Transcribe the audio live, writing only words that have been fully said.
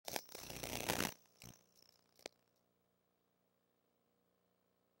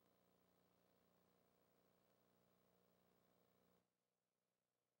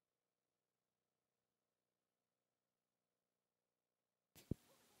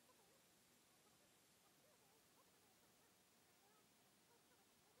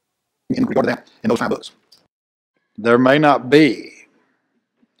in regard to that in those 5 books. There may not be.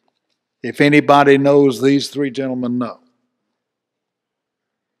 If anybody knows, these 3 gentlemen know.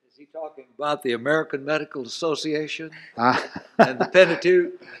 Is he talking about the American Medical Association I, and the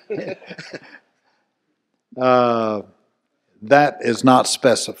Pentateuch? that is not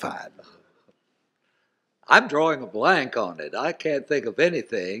specified. I'm drawing a blank on it. I can't think of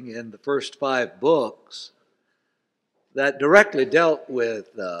anything in the first 5 books that directly dealt with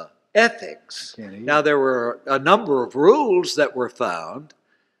ethics. Now, there were a number of rules that were found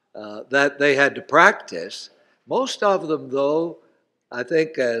that they had to practice. Most of them, though, I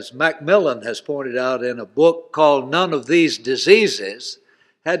think, as Macmillan has pointed out in a book called None of These Diseases,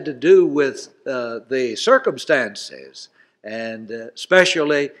 had to do with the circumstances, and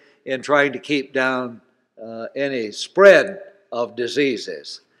especially in trying to keep down any spread of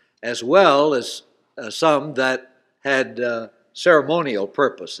diseases, as well as some that had ceremonial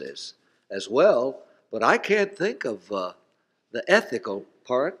purposes as well. But I can't think of the ethical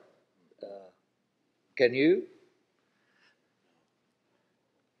part. Can you?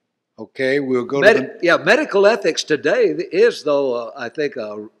 Okay, we'll go to Yeah, medical ethics today is, though, I think,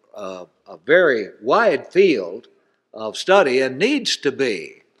 a very wide field of study, and needs to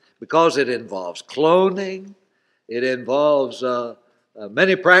be, because it involves cloning, it involves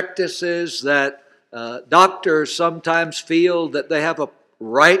many practices that doctors sometimes feel that they have a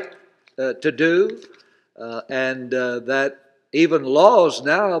right to do, and that even laws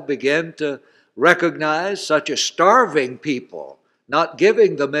now begin to recognize, such as starving people, not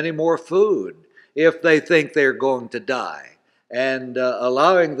giving them any more food if they think they're going to die, and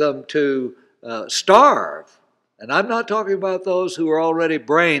allowing them to starve. And I'm not talking about those who are already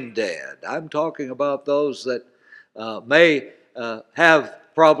brain dead. I'm talking about those that may have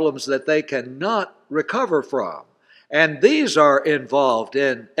problems that they cannot recover from. And these are involved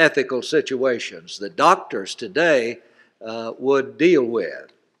in ethical situations that doctors today would deal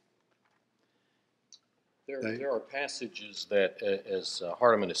with. There are passages that, as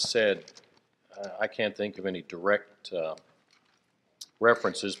Hardeman has said, I can't think of any direct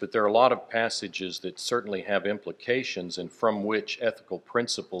references, but there are a lot of passages that certainly have implications and from which ethical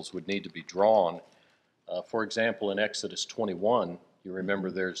principles would need to be drawn. For example, in Exodus 21, you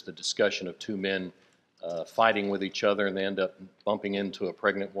remember there's the discussion of 2 men fighting with each other, and they end up bumping into a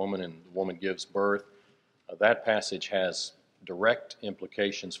pregnant woman, and the woman gives birth. That passage has direct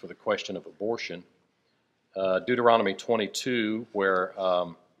implications for the question of abortion. Deuteronomy 22, where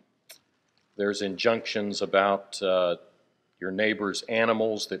there's injunctions about your neighbor's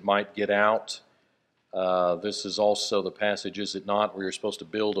animals that might get out. This is also the passage, is it not, where you're supposed to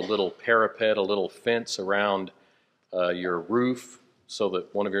build a little parapet, a little fence around your roof so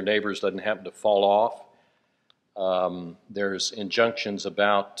that one of your neighbors doesn't happen to fall off. There's injunctions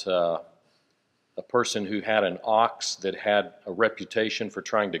about a person who had an ox that had a reputation for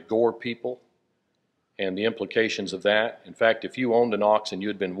trying to gore people, and the implications of that. In fact, if you owned an ox and you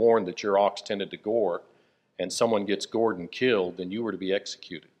had been warned that your ox tended to gore, and someone gets gored and killed, then you were to be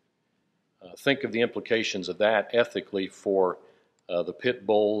executed. Think of the implications of that ethically for the pit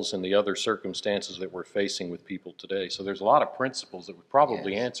bulls and the other circumstances that we're facing with people today. So there's a lot of principles that would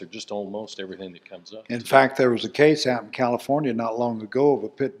probably answer just almost everything that comes up. In fact, there was a case out in California not long ago of a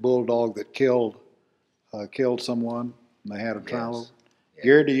pit bulldog that killed someone, and they had a trial. Yes.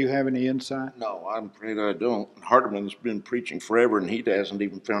 Gary, do you have any insight? No, I'm afraid I don't. Hardeman's been preaching forever, and he hasn't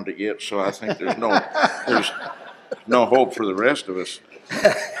even found it yet, so I think there's no hope for the rest of us.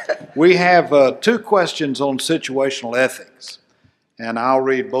 We have 2 questions on situational ethics, and I'll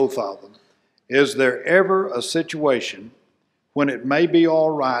read both of them. Is there ever a situation when it may be all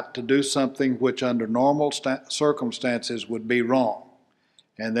right to do something which under normal circumstances would be wrong?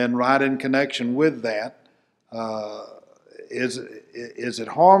 And then right in connection with that, is it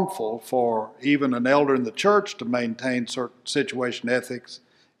harmful for even an elder in the church to maintain certain situation ethics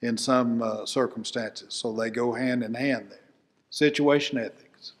in some circumstances? So they go hand in hand there. Situation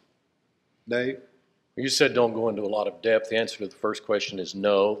ethics. Dave? You said don't go into a lot of depth. The answer to the first question is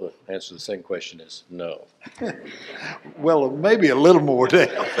no. The answer to the second question is no. Well, maybe a little more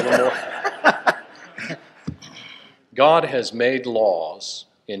depth. A little more. God has made laws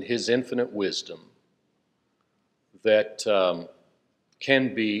in His infinite wisdom that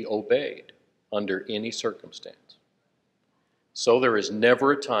can be obeyed under any circumstance. So there is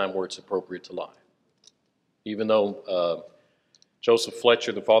never a time where it's appropriate to lie. Even though Joseph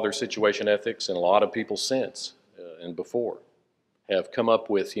Fletcher, the father of situation ethics, and a lot of people since and before have come up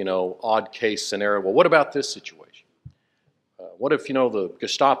with, odd case scenario. Well, what about this situation? What if, the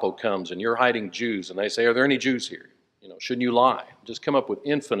Gestapo comes and you're hiding Jews and they say, are there any Jews here? Shouldn't you lie? Just come up with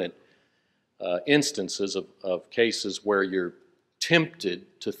infinite instances of cases where you're tempted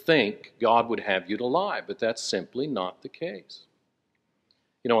to think God would have you to lie, but that's simply not the case.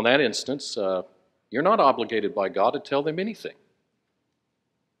 You know, in that instance, you're not obligated by God to tell them anything.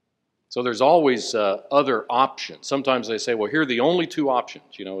 So there's always other options. Sometimes they say, well, here are the only two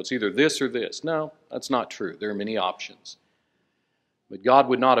options. You know, it's either this or this. No, that's not true. There are many options. But God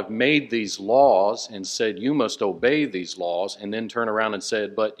would not have made these laws and said, you must obey these laws, and then turn around and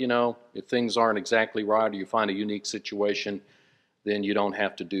said, but, you know, if things aren't exactly right or you find a unique situation, then you don't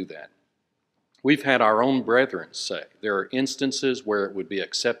have to do that. We've had our own brethren say there are instances where it would be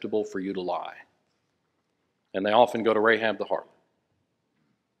acceptable for you to lie. And they often go to Rahab the harlot.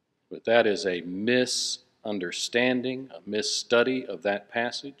 But that is a misunderstanding, a misstudy of that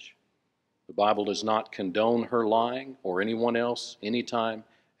passage. The Bible does not condone her lying or anyone else anytime,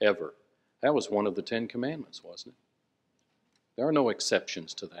 ever. That was one of the 10 Commandments, wasn't it? There are no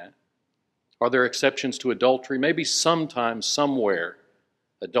exceptions to that. Are there exceptions to adultery? Maybe sometime, somewhere,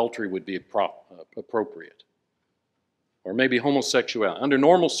 adultery would be appropriate. Or maybe homosexuality. Under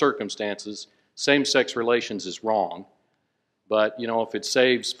normal circumstances, same-sex relations is wrong. But, you know, if it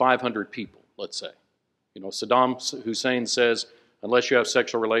saves 500 people, let's say. You know, Saddam Hussein says, unless you have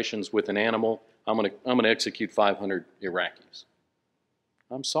sexual relations with an animal, I'm going to execute 500 Iraqis.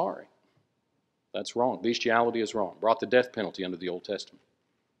 I'm sorry. That's wrong. Bestiality is wrong. Brought the death penalty under the Old Testament.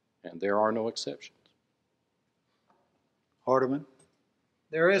 And there are no exceptions. Hardeman?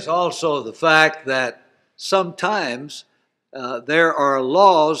 There is also the fact that sometimes there are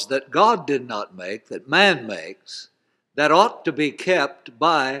laws that God did not make, that man makes, that ought to be kept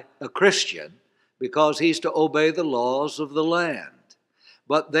by a Christian because he's to obey the laws of the land.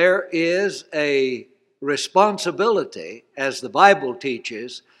 But there is a responsibility, as the Bible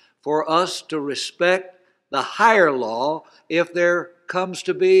teaches, for us to respect the higher law if there comes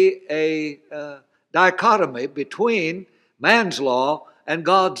to be a dichotomy between man's law and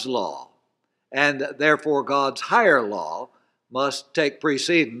God's law. And therefore God's higher law must take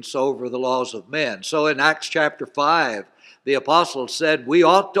precedence over the laws of men. So in Acts chapter 5, the apostles said, we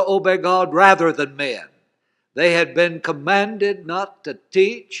ought to obey God rather than men. They had been commanded not to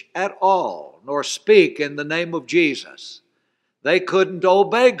teach at all, nor speak in the name of Jesus. They couldn't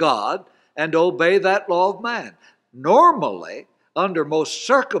obey God and obey that law of man. Normally, under most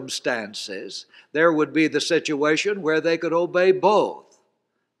circumstances, there would be the situation where they could obey both.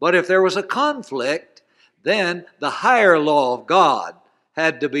 But if there was a conflict, then the higher law of God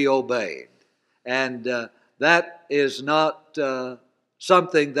had to be obeyed. And that is not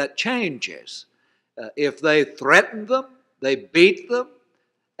something that changes. If they threatened them, they beat them,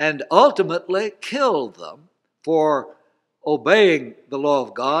 and ultimately killed them for obeying the law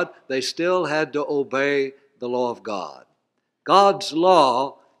of God, they still had to obey the law of God. God's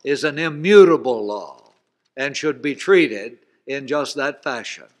law is an immutable law and should be treated in just that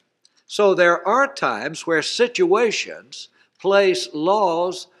fashion. So there are times where situations place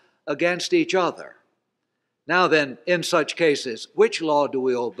laws against each other. Now then, in such cases, which law do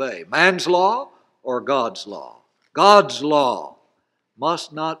we obey? Man's law or God's law? God's law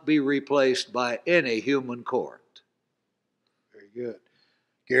must not be replaced by any human court. Very good.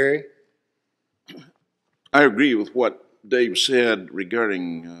 Gary? I agree with what Dave said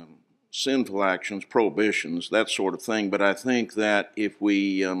regarding sinful actions, prohibitions, that sort of thing, but I think that if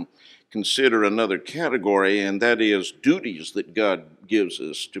we consider another category, and that is duties that God gives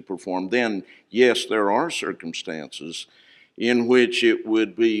us to perform, then yes, there are circumstances in which it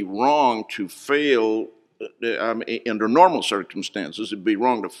would be wrong to fail. Under normal circumstances, it'd be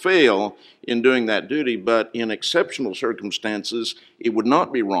wrong to fail in doing that duty, but in exceptional circumstances, it would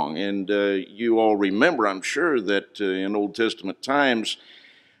not be wrong. And you all remember, I'm sure, that in Old Testament times,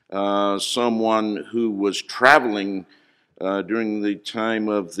 someone who was traveling during the time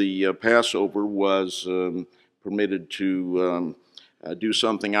of the Passover was permitted to do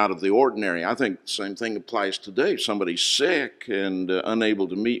something out of the ordinary. I think the same thing applies today. If somebody's sick and unable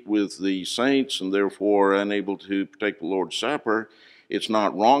to meet with the saints and therefore unable to partake the Lord's Supper, it's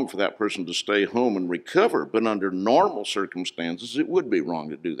not wrong for that person to stay home and recover, but under normal circumstances, it would be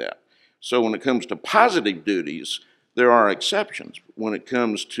wrong to do that. So when it comes to positive duties, there are exceptions. When it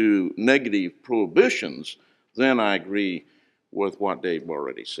comes to negative prohibitions, then I agree with what Dave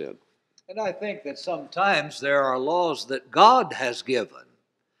already said. And I think that sometimes there are laws that God has given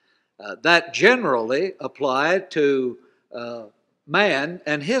that generally apply to man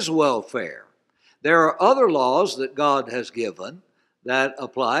and his welfare. There are other laws that God has given that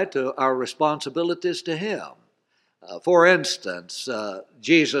apply to our responsibilities to him. For instance,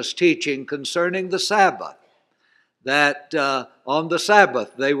 Jesus' teaching concerning the Sabbath. that on the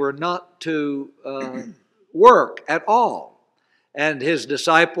Sabbath they were not to work at all. And his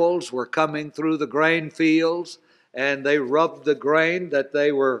disciples were coming through the grain fields, and they rubbed the grain that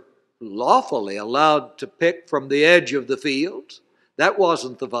they were lawfully allowed to pick from the edge of the fields. That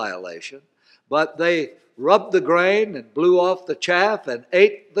wasn't the violation. But they rubbed the grain and blew off the chaff and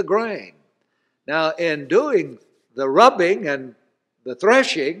ate the grain. Now, in doing the rubbing and the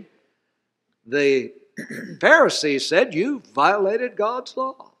threshing, the Pharisees said, "You violated God's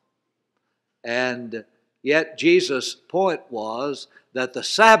law." And yet Jesus' point was that the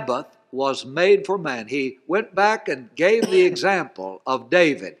Sabbath was made for man. He went back and gave the example of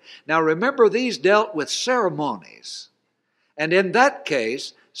David. Now remember, these dealt with ceremonies. And in that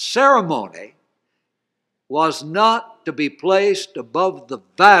case, ceremony was not to be placed above the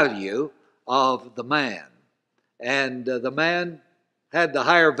value of the man. And the man had the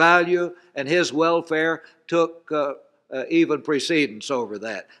higher value, and his welfare took even precedence over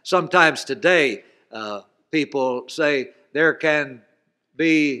that. Sometimes today, people say there can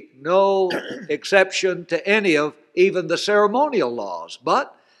be no exception to any of even the ceremonial laws.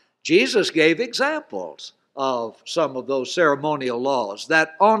 But Jesus gave examples of some of those ceremonial laws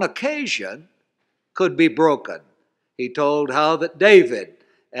that on occasion could be broken. He told how that David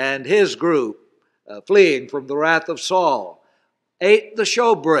and his group, fleeing from the wrath of Saul, ate the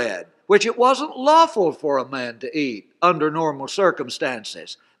showbread, which it wasn't lawful for a man to eat under normal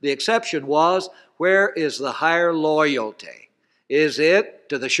circumstances. The exception was, where is the higher loyalty? Is it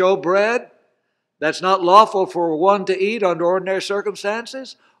to the showbread that's not lawful for one to eat under ordinary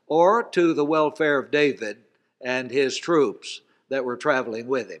circumstances, or to the welfare of David and his troops that were traveling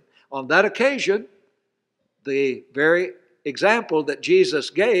with him? On that occasion, the very example that Jesus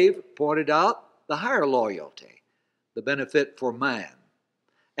gave pointed out the higher loyalty, the benefit for man.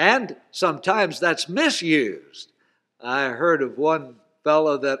 And sometimes that's misused. I heard of one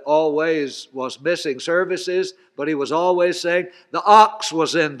fellow that always was missing services, but he was always saying the ox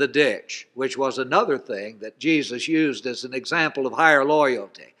was in the ditch, which was another thing that Jesus used as an example of higher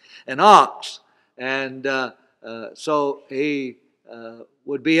loyalty. An ox. And so he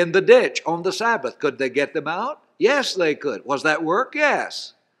would be in the ditch on the Sabbath. Could they get them out? Yes, they could. Was that work?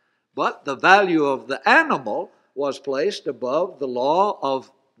 Yes. But the value of the animal was placed above the law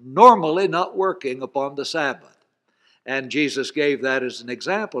of normally not working upon the Sabbath. And Jesus gave that as an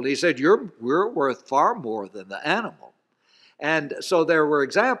example. He said, we're worth far more than the animal. And so there were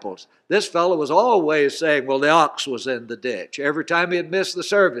examples. This fellow was always saying, well, the ox was in the ditch every time he had missed the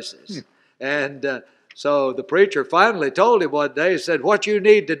services. And so the preacher finally told him one day, he said, what you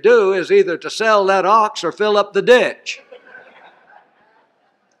need to do is either to sell that ox or fill up the ditch.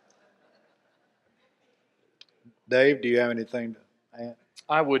 Dave, do you have anything to add?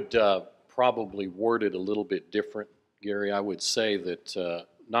 I would probably word it a little bit different, Gary. I would say that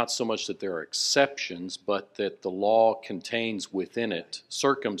not so much that there are exceptions, but that the law contains within it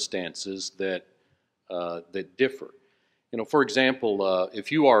circumstances that differ. You know, for example,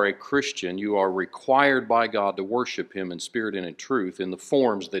 if you are a Christian, you are required by God to worship Him in spirit and in truth in the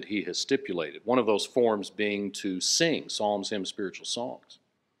forms that He has stipulated. One of those forms being to sing psalms, hymns, spiritual songs.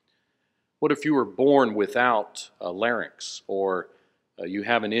 What if you were born without a larynx, or you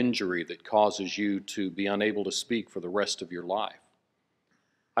have an injury that causes you to be unable to speak for the rest of your life?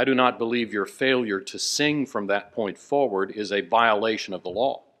 I do not believe your failure to sing from that point forward is a violation of the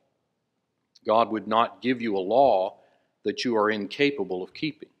law. God would not give you a law that you are incapable of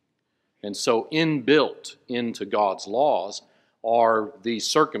keeping. And so inbuilt into God's laws are these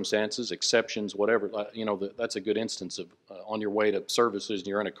circumstances, exceptions, whatever. That's a good instance of on your way to services and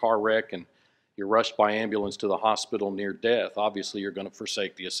you're in a car wreck and you're rushed by ambulance to the hospital near death. Obviously, you're going to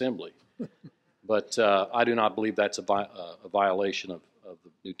forsake the assembly. But I do not believe that's a violation of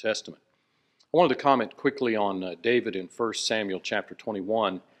the New Testament. I wanted to comment quickly on David in 1 Samuel chapter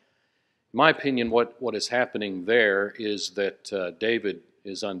 21. In my opinion, what is happening there is that David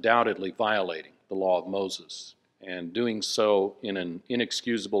is undoubtedly violating the law of Moses, and doing so in an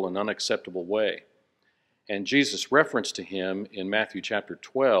inexcusable and unacceptable way. And Jesus' reference to him in Matthew chapter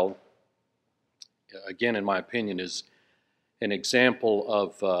 12, again, in my opinion, is an example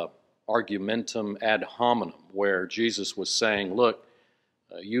of argumentum ad hominem, where Jesus was saying, look,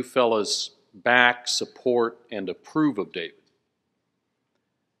 you fellas back, support, and approve of David,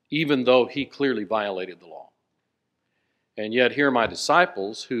 even though he clearly violated the law. And yet here are my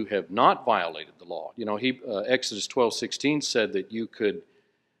disciples who have not violated the law. You know, Exodus 12:16 said that you could,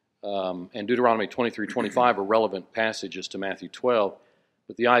 and Deuteronomy 23:25 are relevant passages to Matthew 12,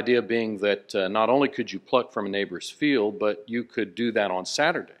 but the idea being that not only could you pluck from a neighbor's field, but you could do that on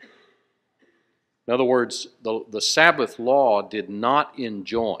Saturday. In other words, the Sabbath law did not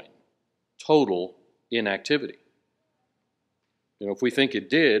enjoin total inactivity. If we think it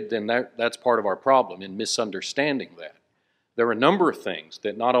did, then that's part of our problem in misunderstanding that. There are a number of things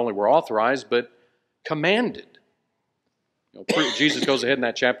that not only were authorized, but commanded. Jesus goes ahead in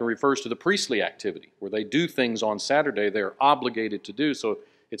that chapter and refers to the priestly activity, where they do things on Saturday they're obligated to do. So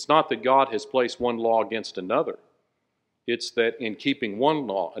it's not that God has placed one law against another. It's that in keeping one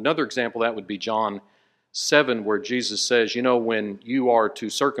law. Another example of that would be John 7, where Jesus says, when you are to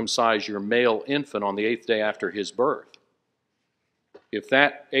circumcise your male infant on the 8th day after his birth, if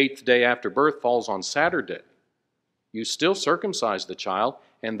that 8th day after birth falls on Saturday, you still circumcise the child,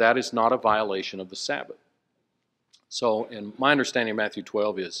 and that is not a violation of the Sabbath. So, and my understanding of Matthew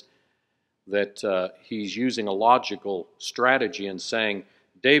 12 is that he's using a logical strategy and saying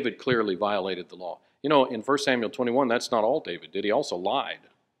David clearly violated the law. In 1 Samuel 21, that's not all David did. He also lied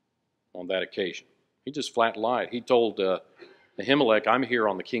on that occasion. He just flat lied. He told Ahimelech, I'm here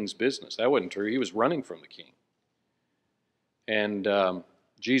on the king's business. That wasn't true. He was running from the king. And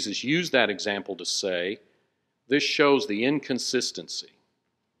Jesus used that example to say, this shows the inconsistency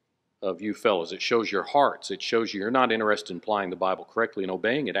of you fellows. It shows your hearts. It shows you're not interested in applying the Bible correctly and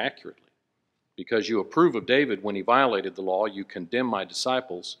obeying it accurately. Because you approve of David when he violated the law, you condemn my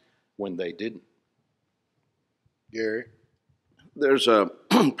disciples when they didn't. Gary? There's a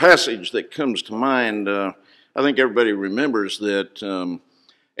passage that comes to mind. I think everybody remembers that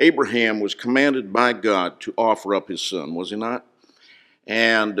Abraham was commanded by God to offer up his son, was he not?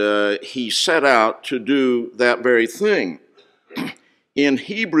 And he set out to do that very thing. In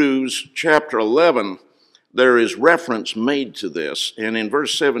Hebrews chapter 11, there is reference made to this. And in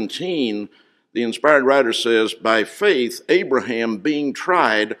verse 17, the inspired writer says, by faith, Abraham, being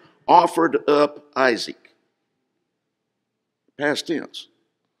tried, offered up Isaac. Past tense.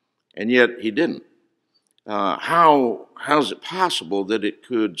 And yet he didn't. How is it possible that it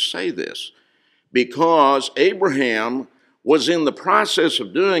could say this? Because Abraham was in the process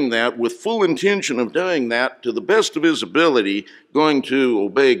of doing that with full intention of doing that to the best of his ability, going to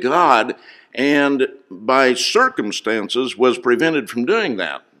obey God, and by circumstances was prevented from doing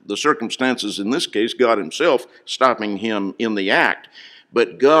that. The circumstances in this case, God himself stopping him in the act.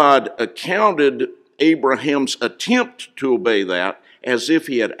 But God accounted Abraham's attempt to obey that as if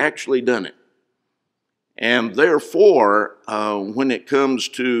he had actually done it. And therefore, when it comes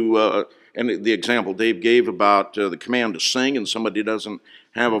to, and the example Dave gave about the command to sing and somebody doesn't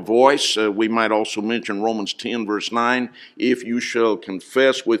have a voice, we might also mention Romans 10 verse 9, if you shall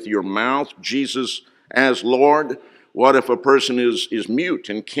confess with your mouth Jesus as Lord. What if a person is mute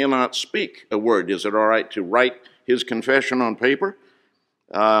and cannot speak a word? Is it all right to write his confession on paper?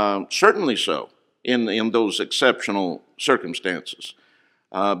 Certainly so. In those exceptional circumstances,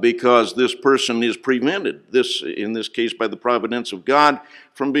 because this person is prevented, in this case by the providence of God,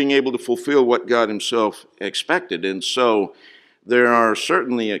 from being able to fulfill what God himself expected. And so there are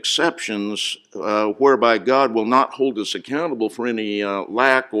certainly exceptions whereby God will not hold us accountable for any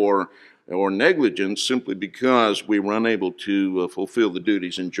lack or negligence simply because we were unable to fulfill the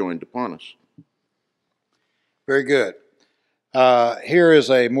duties enjoined upon us. Very good. Here is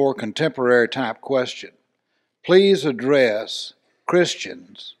a more contemporary type question. Please address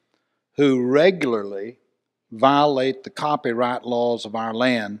Christians who regularly violate the copyright laws of our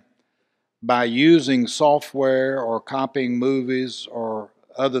land by using software or copying movies or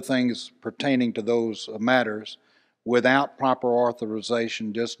other things pertaining to those matters without proper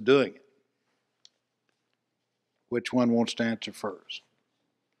authorization, just doing it. Which one wants to answer first?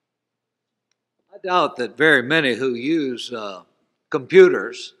 I doubt that very many who use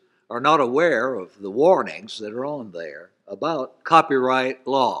computers are not aware of the warnings that are on there about copyright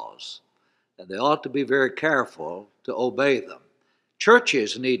laws, and they ought to be very careful to obey them.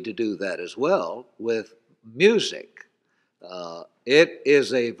 Churches need to do that as well with music. It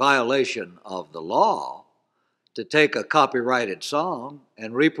is a violation of the law to take a copyrighted song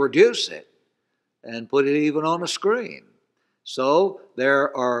and reproduce it and put it even on a screen. So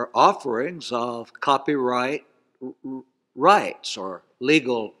there are offerings of copyright rights or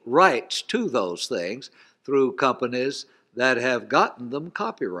legal rights to those things through companies that have gotten them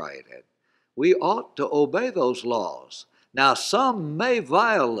copyrighted. We ought to obey those laws. Now, some may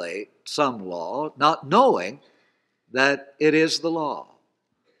violate some law, not knowing that it is the law,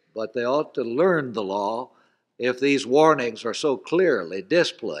 but they ought to learn the law if these warnings are so clearly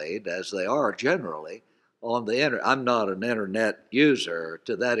displayed, as they are generally, on the internet. I'm not an internet user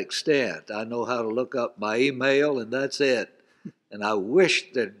to that extent. I know how to look up my email, and that's it. And I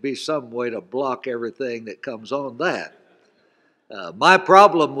wish there'd be some way to block everything that comes on that. My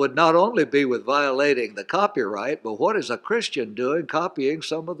problem would not only be with violating the copyright, but what is a Christian doing copying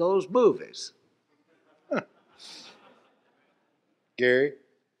some of those movies? Gary?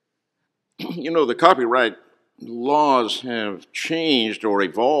 You know, the copyright laws have changed or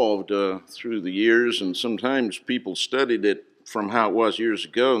evolved through the years, and sometimes people studied it from how it was years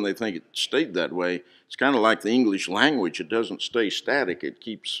ago and they think it stayed that way. It's kind of like the English language. It doesn't stay static. It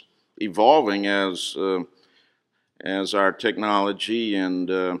keeps evolving as our technology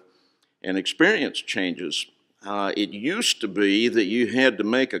and experience changes. It used to be that you had to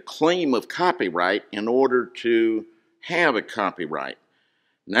make a claim of copyright in order to have a copyright.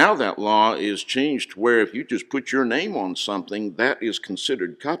 Now that law is changed to where if you just put your name on something, that is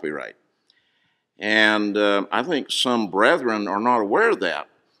considered copyright. And I think some brethren are not aware of that.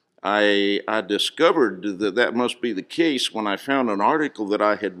 I discovered that that must be the case when I found an article that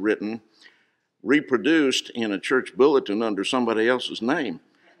I had written reproduced in a church bulletin under somebody else's name.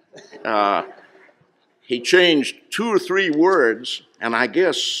 He changed 2 or 3 words, and I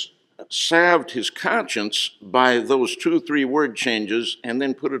guess salved his conscience by those 2 or 3 word changes and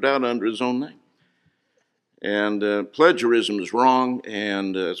then put it out under his own name. And plagiarism is wrong,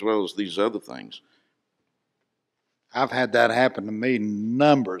 and as well as these other things. I've had that happen to me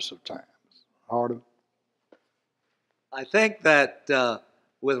numbers of times. Hardin? I think that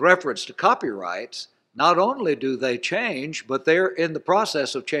with reference to copyrights, not only do they change, but they're in the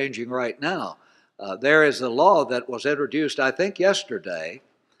process of changing right now. There is a law that was introduced, I think, yesterday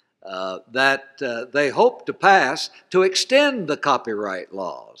that they hope to pass to extend the copyright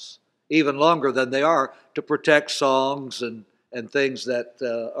laws even longer than they are to protect songs and things that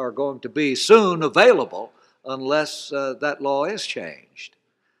are going to be soon available unless that law is changed.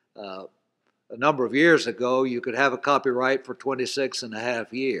 A number of years ago, you could have a copyright for 26 and a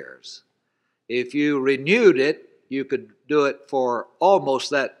half years. If you renewed it, you could do it for almost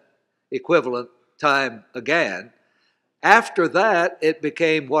that equivalent time again. After that, it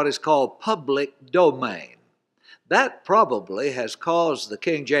became what is called public domain. That probably has caused the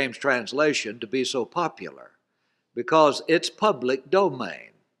King James translation to be so popular because it's public domain.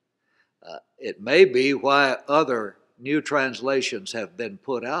 It may be why other new translations have been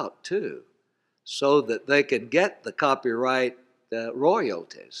put out too, so that they can get the copyright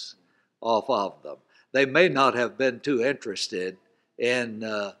royalties off of them. They may not have been too interested in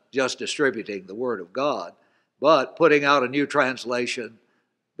just distributing the Word of God, but putting out a new translation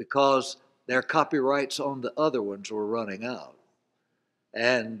because their copyrights on the other ones were running out.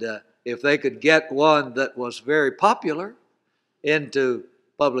 And if they could get one that was very popular into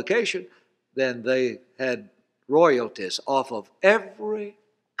publication, then they had royalties off of every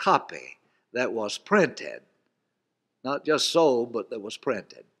copy that was printed, not just sold, but that was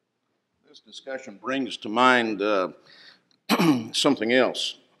printed. This discussion brings to mind something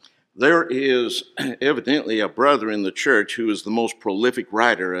else. There is evidently a brother in the church who is the most prolific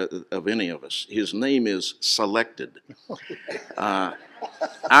writer of any of us. His name is Selected. I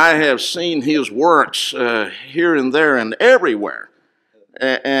have seen his works here and there and everywhere.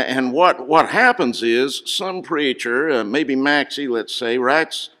 And what happens is some preacher, maybe Maxie, let's say,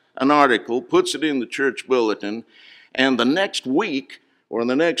 writes an article, puts it in the church bulletin, and the next week or in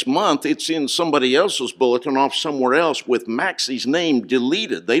the next month, it's in somebody else's bulletin off somewhere else with Maxie's name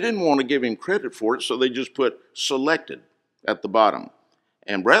deleted. They didn't want to give him credit for it, so they just put Selected at the bottom.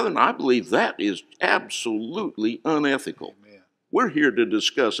 And brethren, I believe that is absolutely unethical. Amen. We're here to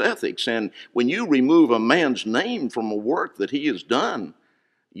discuss ethics, and when you remove a man's name from a work that he has done,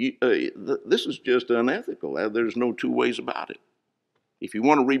 this is just unethical. There's no 2 ways about it. If you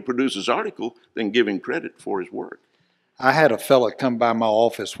want to reproduce his article, then give him credit for his work. I had a fellow come by my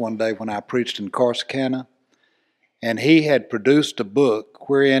office one day when I preached in Corsicana, and he had produced a book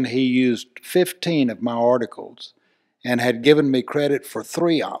wherein he used 15 of my articles and had given me credit for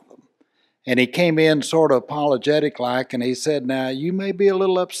 3 of them. And he came in sort of apologetic like, and he said, now, you may be a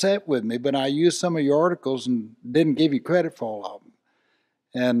little upset with me, but I used some of your articles and didn't give you credit for all of them.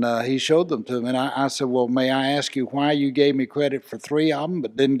 And he showed them to me, and I said, well, may I ask you why you gave me credit for 3 of them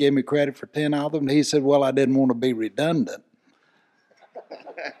but didn't give me credit for 10 of them? And he said, well, I didn't want to be redundant.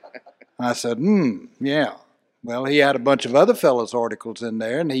 I said, yeah. Well, he had a bunch of other fellows' articles in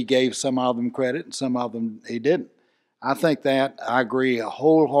there, and he gave some of them credit and some of them he didn't. I think that I agree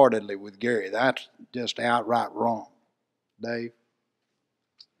wholeheartedly with Gary. That's just outright wrong. Dave?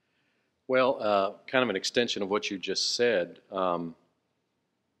 Well, kind of an extension of what you just said.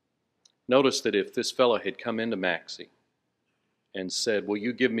 Notice that if this fellow had come into Maxie and said, will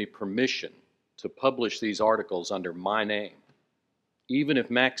you give me permission to publish these articles under my name? Even if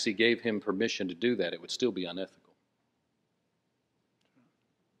Maxie gave him permission to do that, it would still be unethical.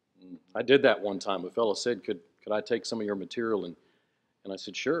 I did that one time. A fellow said, could I take some of your material? And I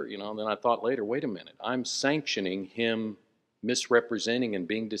said, sure. And then I thought later, wait a minute. I'm sanctioning him misrepresenting and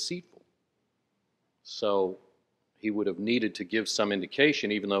being deceitful. So he would have needed to give some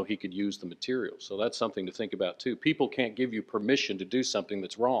indication even though he could use the material. So that's something to think about too. People can't give you permission to do something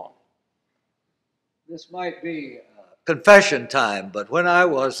that's wrong. This might be confession time, but when I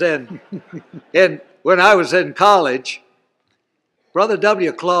was in college, Brother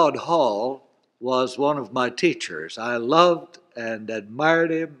W. Claude Hall was one of my teachers. I loved and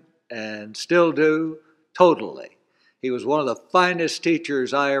admired him and still do totally. He was one of the finest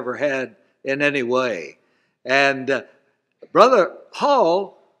teachers I ever had in any way. And Brother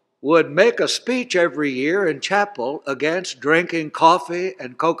Hall would make a speech every year in chapel against drinking coffee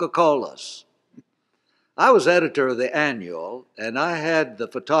and Coca-Colas. I was editor of the Annual, and I had the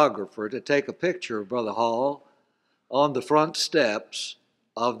photographer to take a picture of Brother Hall on the front steps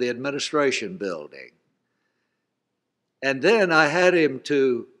of the administration building. And then I had him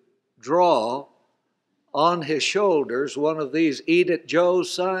to draw on his shoulders one of these Eat at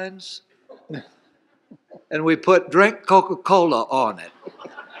Joe's signs, and we put Drink Coca-Cola on it.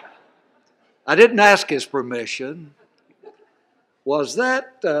 I didn't ask his permission. Was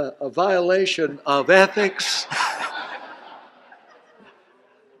that a violation of ethics?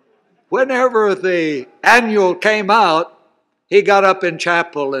 Whenever the Annual came out, he got up in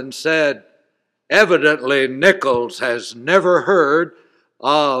chapel and said, evidently Nichols has never heard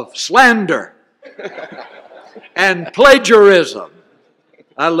of slander and plagiarism.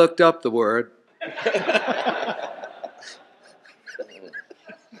 I looked up the word.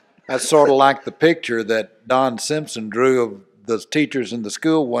 That's sort of like the picture that Don Simpson drew of the teachers in the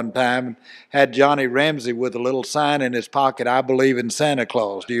school one time and had Johnny Ramsey with a little sign in his pocket, I believe in Santa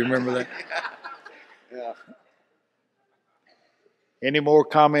Claus. Do you remember that? Yeah. Any more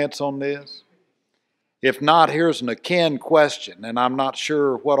comments on this? If not, here's an akin question, and I'm not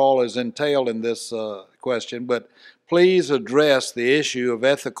sure what all is entailed in this question, but please address the issue of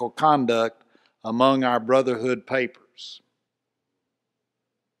ethical conduct among our brotherhood papers.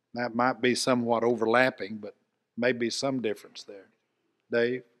 That might be somewhat overlapping, but maybe some difference there.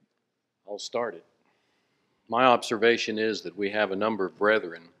 Dave? I'll start it. My observation is that we have a number of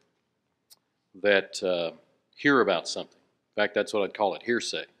brethren that hear about something. In fact, that's what I'd call it,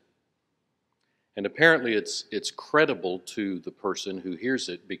 hearsay. And apparently it's credible to the person who hears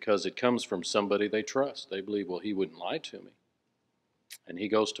it because it comes from somebody they trust. They believe, well, he wouldn't lie to me. And he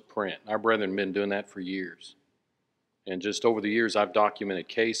goes to print. Our brethren have been doing that for years. And just over the years, I've documented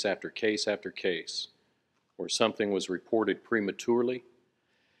case after case after case where something was reported prematurely.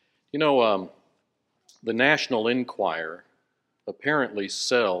 The National Enquirer apparently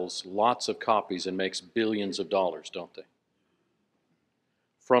sells lots of copies and makes billions of dollars, don't they?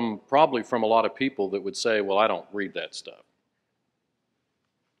 Probably from a lot of people that would say, well, I don't read that stuff.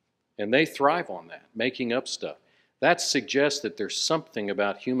 And they thrive on that, making up stuff. That suggests that there's something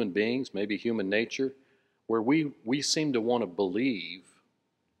about human beings, maybe human nature, where we seem to want to believe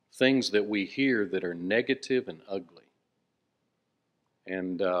things that we hear that are negative and ugly.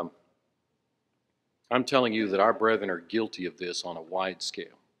 And I'm telling you that our brethren are guilty of this on a wide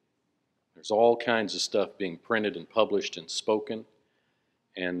scale. There's all kinds of stuff being printed and published and spoken.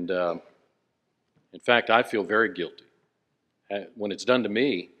 And in fact, I feel very guilty. When it's done to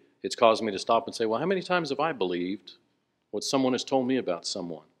me, it's caused me to stop and say, well, how many times have I believed what someone has told me about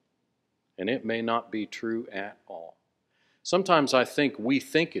someone? And it may not be true at all. Sometimes I think we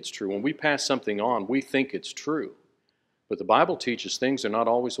think it's true. When we pass something on, we think it's true. But the Bible teaches things are not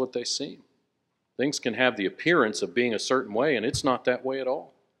always what they seem. Things can have the appearance of being a certain way, and it's not that way at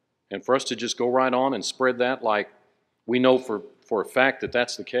all. And for us to just go right on and spread that like we know for a fact that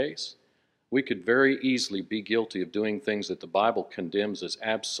that's the case, we could very easily be guilty of doing things that the Bible condemns as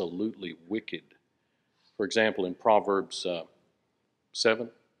absolutely wicked. For example, in Proverbs 7,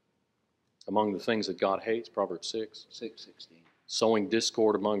 among the things that God hates, Proverbs 6:16, sowing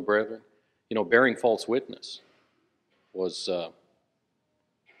discord among brethren. Bearing false witness was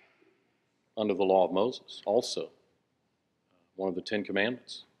under the law of Moses, also one of the 10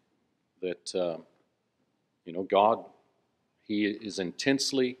 Commandments. That, God, He is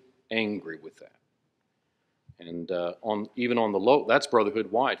intensely angry with that. And that's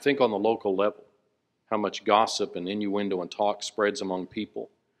brotherhood wide. Think on the local level, how much gossip and innuendo and talk spreads among people.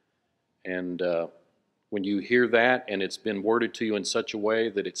 And when you hear that and it's been worded to you in such a way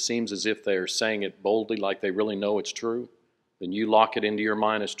that it seems as if they're saying it boldly like they really know it's true, then you lock it into your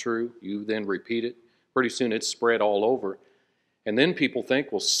mind as true. You then repeat it. Pretty soon it's spread all over. And then people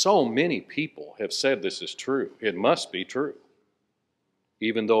think, well, so many people have said this is true. It must be true.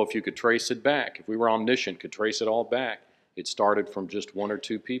 Even though if you could trace it back, if we were omniscient, could trace it all back, it started from just one or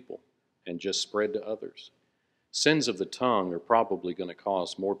two people and just spread to others. Sins of the tongue are probably going to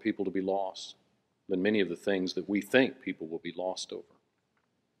cause more people to be lost than many of the things that we think people will be lost over.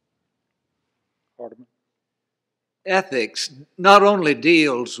 Hardeman? Ethics not only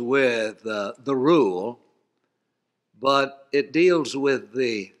deals with the rule, but it deals with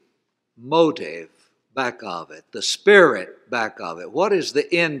the motive back of it, the spirit back of it. What is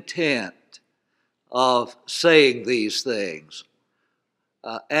the intent of saying these things?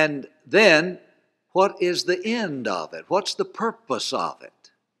 And then, what is the end of it? What's the purpose of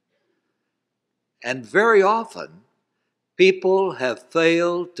it? And very often, people have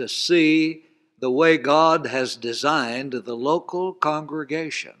failed to see the way God has designed the local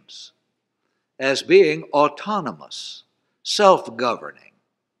congregations as being autonomous, self-governing.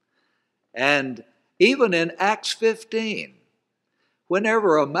 And even in Acts 15,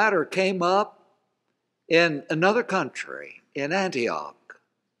 whenever a matter came up in another country, in Antioch,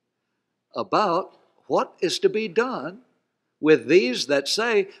 about what is to be done with these that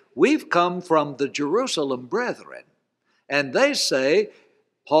say, we've come from the Jerusalem brethren, and they say,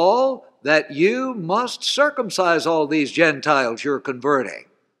 Paul, that you must circumcise all these Gentiles you're converting.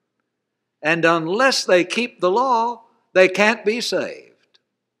 And unless they keep the law, they can't be saved.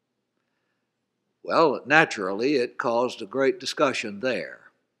 Well, naturally, it caused a great discussion there.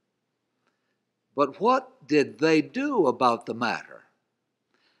 But what did they do about the matter?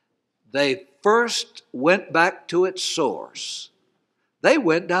 They first went back to its source. They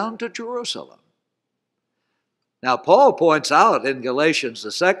went down to Jerusalem. Now, Paul points out in Galatians, the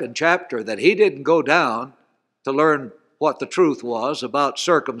 2nd chapter, that he didn't go down to learn what the truth was about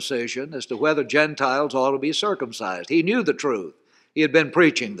circumcision as to whether Gentiles ought to be circumcised. He knew the truth. He had been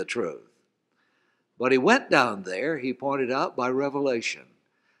preaching the truth. But he went down there, he pointed out, by revelation.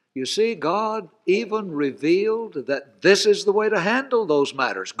 You see, God even revealed that this is the way to handle those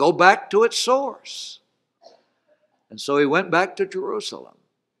matters. Go back to its source. And so he went back to Jerusalem.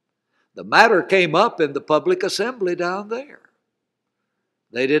 The matter came up in the public assembly down there.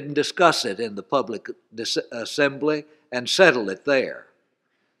 They didn't discuss it in the public assembly and settle it there.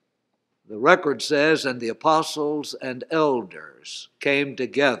 The record says, and the apostles and elders came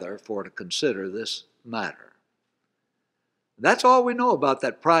together for to consider this matter. That's all we know about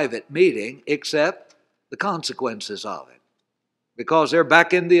that private meeting, except the consequences of it, because they're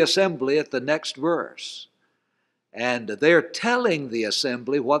back in the assembly at the next verse. And they're telling the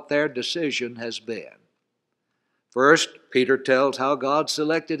assembly what their decision has been. First, Peter tells how God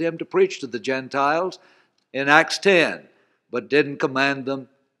selected him to preach to the Gentiles in Acts 10, but didn't command them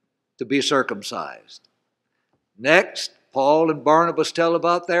to be circumcised. Next, Paul and Barnabas tell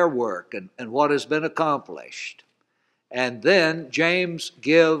about their work and what has been accomplished. And then James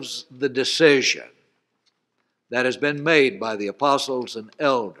gives the decision that has been made by the apostles and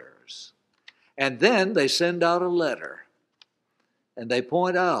elders. And then they send out a letter, and they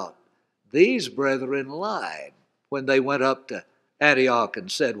point out, these brethren lied when they went up to Antioch and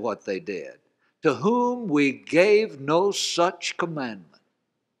said what they did, to whom we gave no such commandment.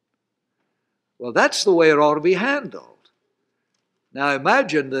 Well, that's the way it ought to be handled. Now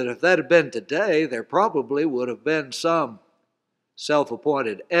imagine that if that had been today, there probably would have been some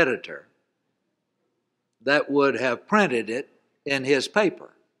self-appointed editor that would have printed it in his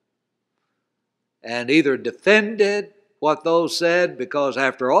paper and either defended what those said, because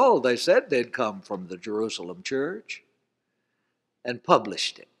after all, they said they'd come from the Jerusalem church, and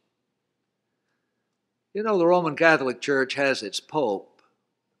published it. You know, the Roman Catholic Church has its Pope,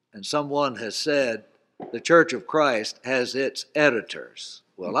 and someone has said the Church of Christ has its editors.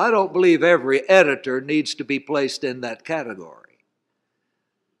 Well, I don't believe every editor needs to be placed in that category,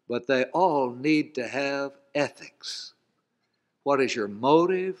 but they all need to have ethics. What is your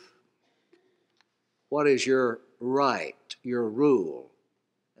motive? What is your right, your rule,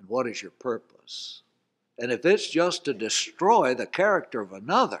 and what is your purpose? And if it's just to destroy the character of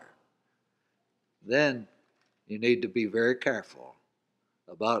another, then you need to be very careful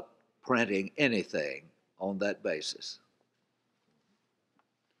about printing anything on that basis.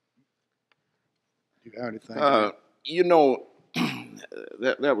 Do you have anything? You know,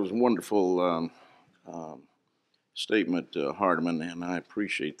 that was a wonderful statement, Hardeman, and I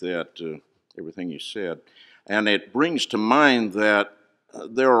appreciate that, everything you said. And it brings to mind that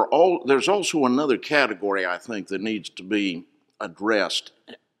there's also another category, I think, that needs to be addressed.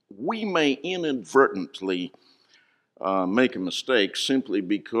 We may inadvertently make a mistake simply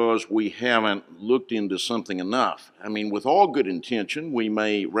because we haven't looked into something enough. I mean, with all good intention, we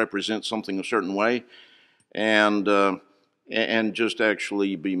may represent something a certain way, and and just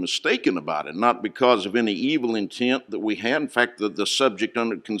actually be mistaken about it, not because of any evil intent that we had. In fact, the subject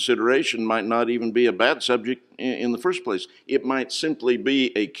under consideration might not even be a bad subject in the first place. It might simply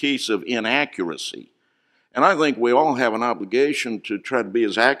be a case of inaccuracy. And I think we all have an obligation to try to be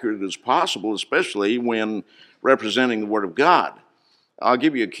as accurate as possible, especially when representing the Word of God. I'll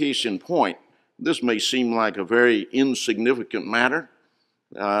give you a case in point. This may seem like a very insignificant matter.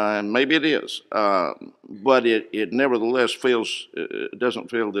 Maybe it is, but it nevertheless doesn't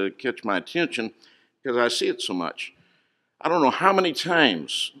fail to catch my attention because I see it so much. I don't know how many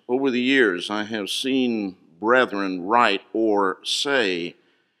times over the years I have seen brethren write or say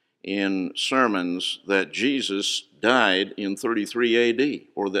in sermons that Jesus died in 33 AD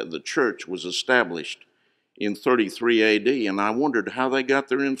or that the church was established in 33 AD, and I wondered how they got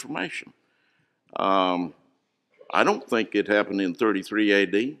their information. I don't think it happened in 33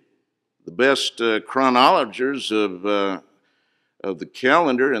 AD. The best chronologers of the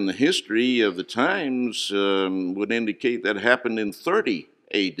calendar and the history of the times would indicate that happened in 30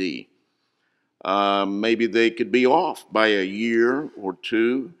 AD. Maybe they could be off by a year or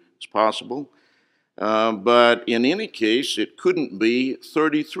two, it's possible. But in any case, it couldn't be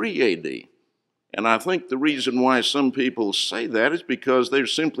 33 AD. And I think the reason why some people say that is because they're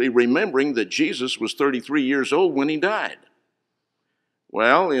simply remembering that Jesus was 33 years old when he died.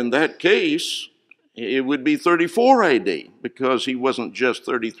 Well, in that case, it would be 34 AD because he wasn't just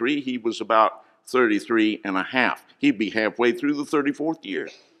 33, he was about 33 and a half. He'd be halfway through the 34th year.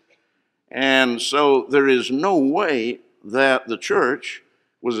 And so there is no way that the church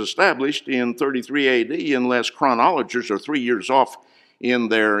was established in 33 AD unless chronologers are 3 years off in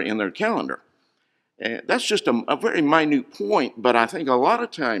their calendar. That's just a very minute point, but I think a lot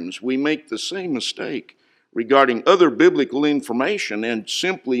of times we make the same mistake regarding other biblical information and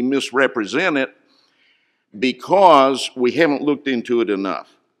simply misrepresent it because we haven't looked into it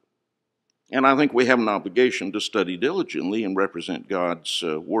enough. And I think we have an obligation to study diligently and represent God's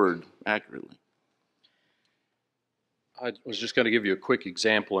word accurately. I was just going to give you a quick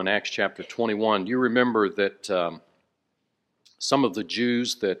example in Acts chapter 21. Do you remember that some of the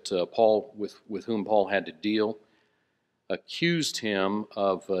Jews that with whom Paul had to deal accused him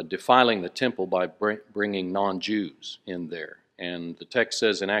of defiling the temple by bringing non-Jews in there? And the text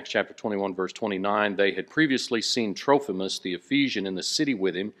says in Acts chapter 21, verse 29, they had previously seen Trophimus the Ephesian in the city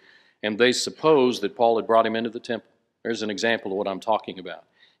with him, and they supposed that Paul had brought him into the temple. There's an example of what I'm talking about.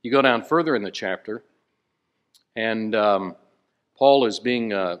 You go down further in the chapter, and Paul is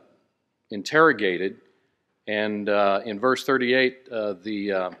being interrogated, and in verse 38,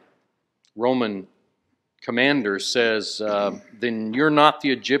 the Roman commander says, then you're not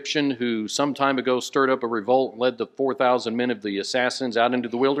the Egyptian who some time ago stirred up a revolt and led the 4,000 men of the assassins out into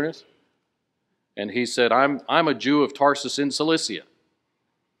the wilderness? And he said, I'm a Jew of Tarsus in Cilicia.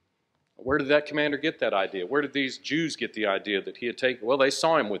 Where did that commander get that idea? Where did these Jews get the idea that he had taken? Well, they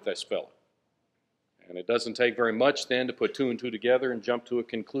saw him with this fellow. And it doesn't take very much then to put two and two together and jump to a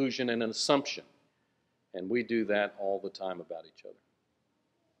conclusion and an assumption. And we do that all the time about each other.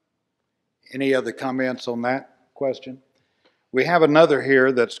 Any other comments on that question? We have another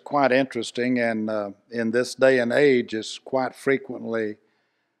here that's quite interesting, and in this day and age is quite frequently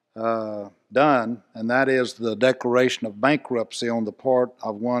done, and that is the declaration of bankruptcy on the part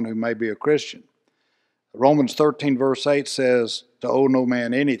of one who may be a Christian. Romans 13 verse 8 says to owe no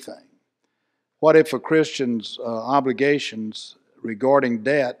man anything. What if a Christian's obligations regarding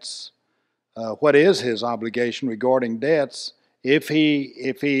debts, what is his obligation regarding debts if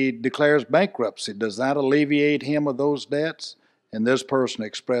he declares bankruptcy? Does that alleviate him of those debts? And this person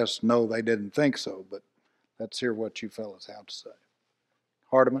expressed, no, they didn't think so, but let's hear what you fellas have to say.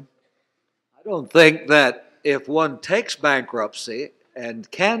 Hardiman? I don't think that if one takes bankruptcy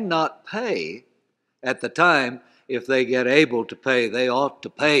and cannot pay at the time, if they get able to pay, they ought to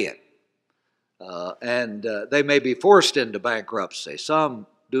pay it. And they may be forced into bankruptcy. Some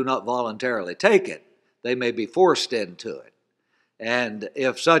do not voluntarily take it. They may be forced into it. And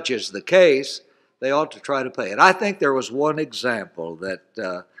if such is the case, they ought to try to pay it. I think there was one example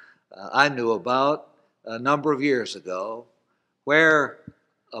that I knew about a number of years ago where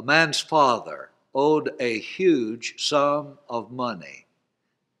a man's father owed a huge sum of money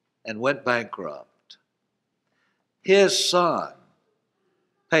and went bankrupt. His son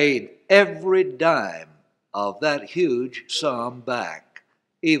paid every dime of that huge sum back,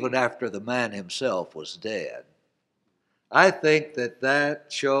 even after the man himself was dead. I think that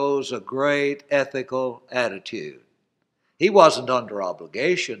shows a great ethical attitude. He wasn't under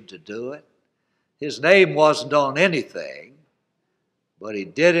obligation to do it. His name wasn't on anything, but he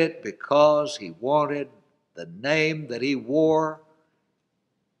did it because he wanted the name that he wore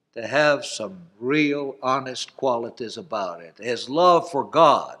to have some real honest qualities about it. His love for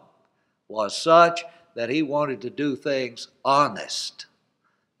God was such that he wanted to do things honest.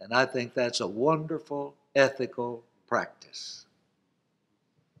 And I think that's a wonderful ethical practice.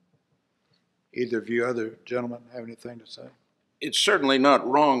 Either of you other gentlemen have anything to say? It's certainly not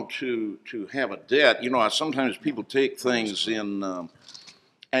wrong to have a debt. You know, sometimes people take things in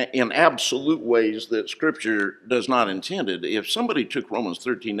absolute ways that Scripture does not intend it. If somebody took Romans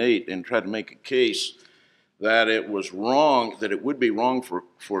 13:8 and tried to make a case that it was wrong, that it would be wrong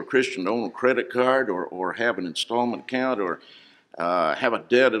for a Christian to own a credit card or have an installment account or have a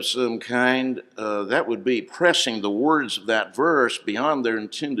debt of some kind, that would be pressing the words of that verse beyond their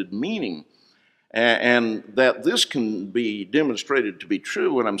intended meaning. And that this can be demonstrated to be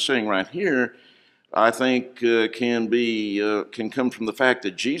true, what I'm saying right here, I think can come from the fact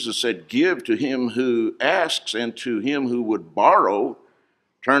that Jesus said, "Give to him who asks, and to him who would borrow,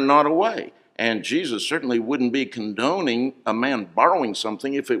 turn not away." And Jesus certainly wouldn't be condoning a man borrowing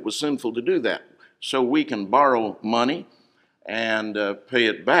something if it was sinful to do that. So we can borrow money and pay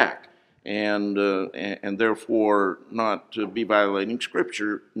it back, and therefore not to be violating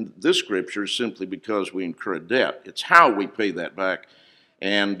Scripture, this Scripture, simply because we incur a debt. It's how we pay that back,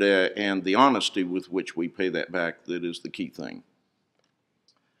 and the honesty with which we pay that back that is the key thing.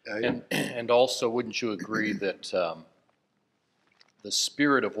 And also, wouldn't you agree that the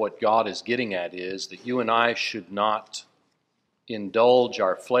spirit of what God is getting at is that you and I should not indulge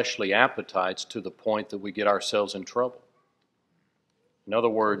our fleshly appetites to the point that we get ourselves in trouble? In other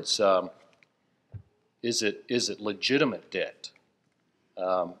words, is it legitimate debt?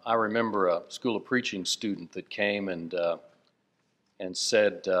 I remember a School of Preaching student that came and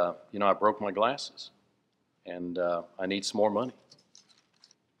said, I broke my glasses, and I need some more money.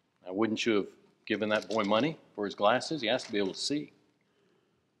 Now, wouldn't you have given that boy money for his glasses? He has to be able to see.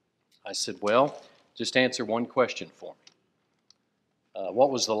 I said, well, just answer one question for me.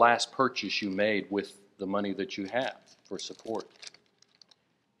 What was the last purchase you made with the money that you have for support?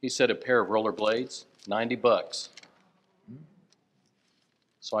 He said, a pair of rollerblades, $90.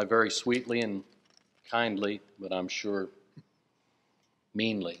 So I very sweetly and kindly, but I'm sure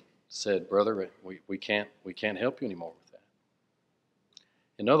meanly, said, brother, we can't help you anymore with that.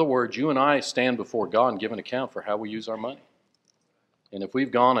 In other words, you and I stand before God and give an account for how we use our money. And if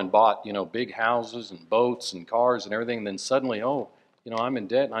we've gone and bought, big houses and boats and cars and everything, then suddenly, I'm in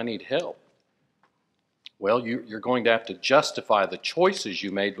debt and I need help. Well, you're going to have to justify the choices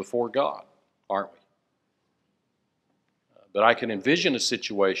you made before God, aren't we? But I can envision a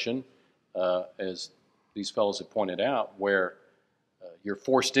situation, as these fellows have pointed out, where you're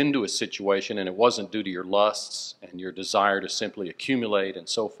forced into a situation and it wasn't due to your lusts and your desire to simply accumulate and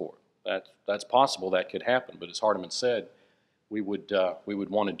so forth. That's possible, that could happen. But as Hardeman said, we would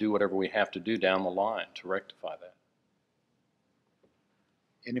want to do whatever we have to do down the line to rectify that.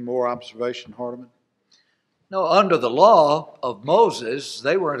 Any more observation, Hardeman? No, under the law of Moses,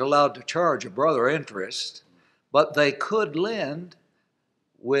 they weren't allowed to charge a brother interest, but they could lend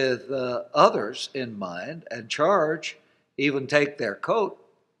with others in mind and charge, even take their coat.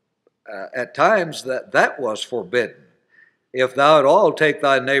 At times that was forbidden. If thou at all take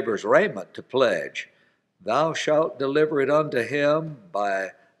thy neighbor's raiment to pledge, thou shalt deliver it unto him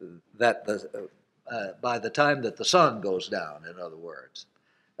by the time that the sun goes down, in other words.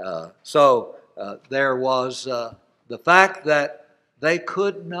 So there was the fact that they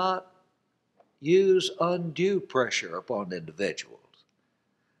could not use undue pressure upon individuals.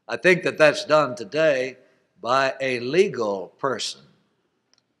 I think that that's done today by a legal person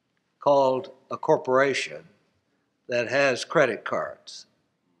called a corporation that has credit cards,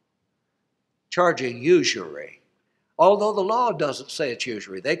 charging usury. Although the law doesn't say it's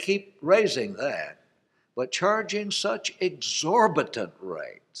usury, they keep raising that, but charging such exorbitant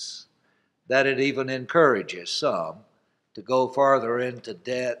rates that it even encourages some to go farther into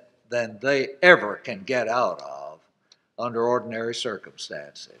debt than they ever can get out of under ordinary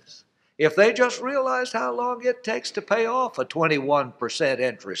circumstances. If they just realized how long it takes to pay off a 21%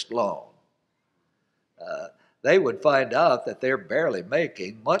 interest loan, they would find out that they're barely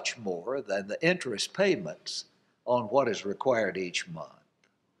making much more than the interest payments on what is required each month.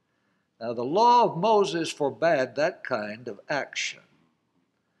 Now, the law of Moses forbade that kind of action.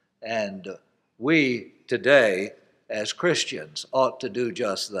 And we today, as Christians, ought to do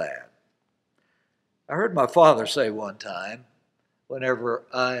just that. I heard my father say one time, whenever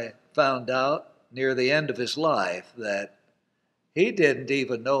I found out near the end of his life that he didn't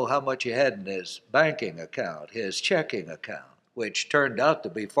even know how much he had in his banking account, his checking account, which turned out to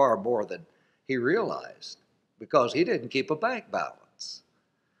be far more than he realized. because he didn't keep a bank balance.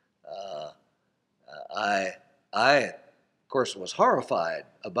 I, of course, was horrified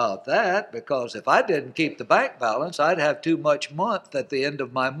about that, because if I didn't keep the bank balance, I'd have too much month at the end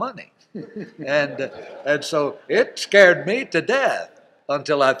of my money. and so it scared me to death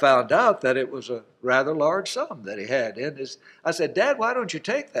until I found out that it was a rather large sum that he had in his. I said, Dad, why don't you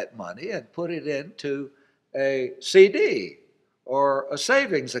take that money and put it into a CD or a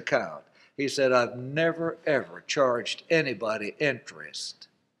savings account? He said, I've never, ever charged anybody interest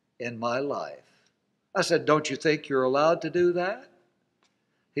in my life. I said, don't you think you're allowed to do that?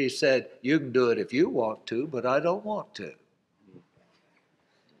 He said, you can do it if you want to, but I don't want to.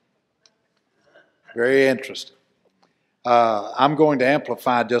 Very interesting. I'm going to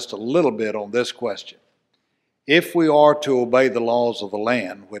amplify just a little bit on this question. If we are to obey the laws of the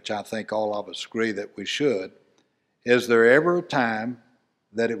land, which I think all of us agree that we should, is there ever a time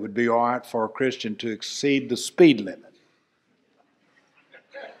that it would be all right for a Christian to exceed the speed limit?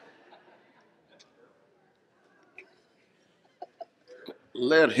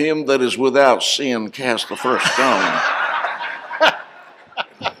 Let him that is without sin cast the first stone.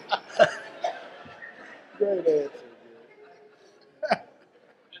 Great answer.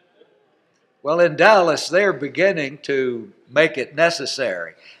 Well, in Dallas, they're beginning to make it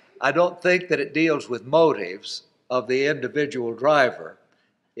necessary. I don't think that it deals with motives of the individual driver.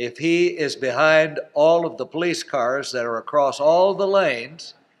 If he is behind all of the police cars that are across all the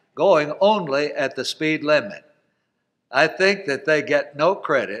lanes, going only at the speed limit, I think that they get no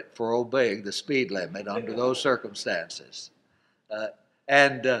credit for obeying the speed limit under those circumstances.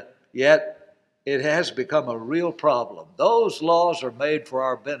 Yet, it has become a real problem. Those laws are made for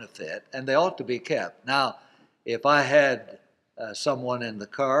our benefit, and they ought to be kept. Now, if I had someone in the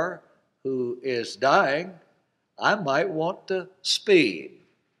car who is dying, I might want to speed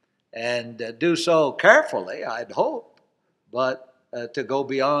and do so carefully, I'd hope, but to go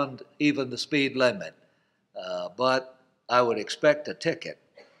beyond even the speed limit. But I would expect a ticket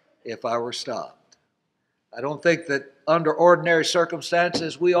if I were stopped. I don't think that under ordinary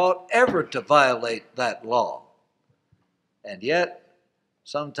circumstances we ought ever to violate that law. And yet,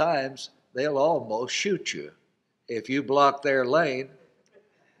 sometimes they'll almost shoot you if you block their lane,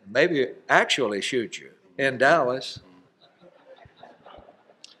 maybe actually shoot you in Dallas.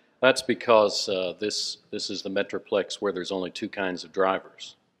 That's because this is the Metroplex where there's only two kinds of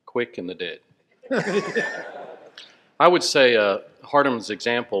drivers, quick and the dead. I would say Hardeman's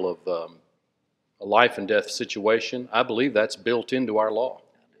example of a life and death situation, I believe that's built into our law.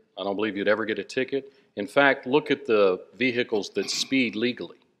 I don't believe you'd ever get a ticket. In fact, look at the vehicles that speed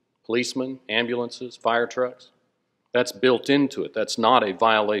legally. Policemen, ambulances, fire trucks. That's built into it. That's not a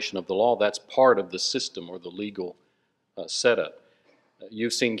violation of the law. That's part of the system or the legal setup.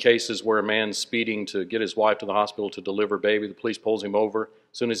 You've seen cases where a man's speeding to get his wife to the hospital to deliver a baby. The police pulls him over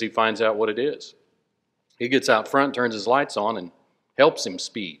as soon as he finds out what it is. He gets out front, turns his lights on, and helps him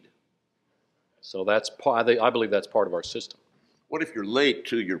speed. So that's I believe that's part of our system. What if you're late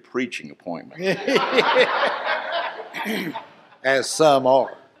to your preaching appointment? As some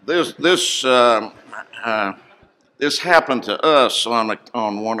are. This happened to us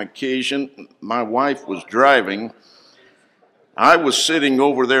on one occasion. My wife was driving. I was sitting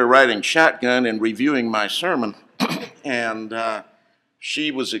over there riding shotgun and reviewing my sermon, and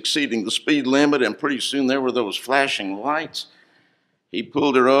she was exceeding the speed limit, and pretty soon there were those flashing lights. He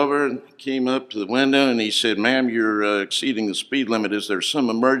pulled her over and came up to the window and he said, ma'am, you're exceeding the speed limit. Is there some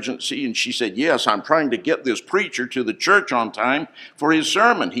emergency? And she said, yes, I'm trying to get this preacher to the church on time for his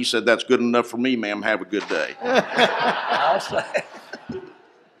sermon. He said, that's good enough for me, ma'am. Have a good day.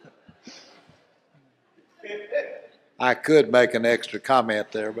 I could make an extra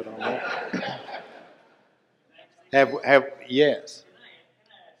comment there, but I won't. Yes.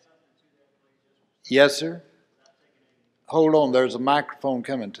 Yes, sir. Hold on, there's a microphone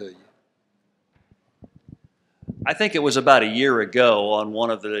coming to you. I think it was about a year ago on one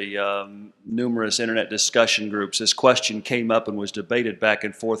of the numerous internet discussion groups, this question came up and was debated back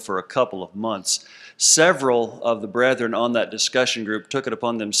and forth for a couple of months. Several of the brethren on that discussion group took it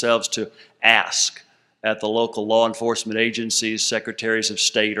upon themselves to ask at the local law enforcement agencies, secretaries of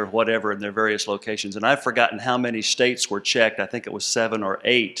state or whatever in their various locations. And I've forgotten how many states were checked. I think it was 7 or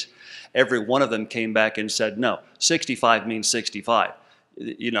 8. Every one of them came back and said, no, 65 means 65.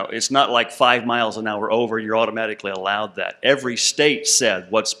 You know, it's not like 5 miles an hour over, you're automatically allowed that. Every state said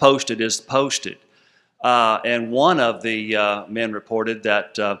what's posted is posted. And one of the men reported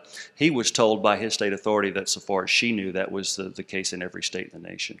that he was told by his state authority that so far as she knew, that was the case in every state in the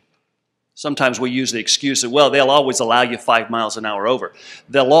nation. Sometimes we use the excuse that, well, they'll always allow you 5 miles an hour over.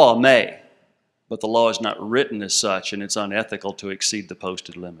 The law may, but the law is not written as such, and it's unethical to exceed the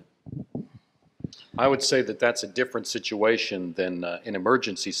posted limit. I would say that that's a different situation than an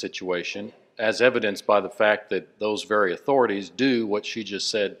emergency situation, as evidenced by the fact that those very authorities do what she just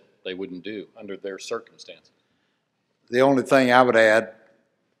said they wouldn't do under their circumstances. The only thing I would add,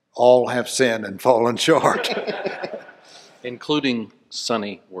 all have sinned and fallen short. Including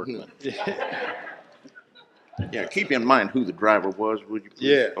Sonny Workman. Yeah, keep in mind who the driver was, would you please?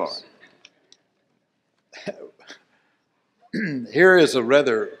 Yes. All right. Here is a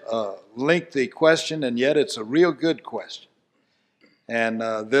rather lengthy question, and yet it's a real good question. And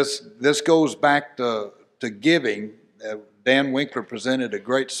this goes back to giving. Dan Winkler presented a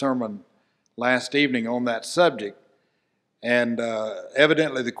great sermon last evening on that subject. And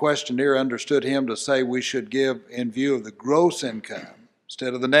evidently the questionnaire understood him to say we should give in view of the gross income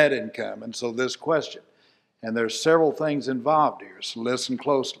instead of the net income. And so this question, and there's several things involved here, so listen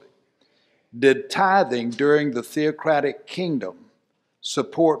closely. Did tithing during the theocratic kingdom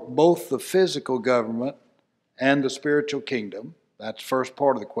support both the physical government and the spiritual kingdom? That's the first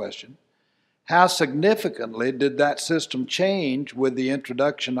part of the question. How significantly did that system change with the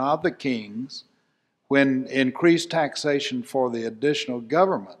introduction of the kings when increased taxation for the additional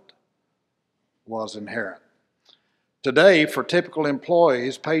government was inherent? Today, for typical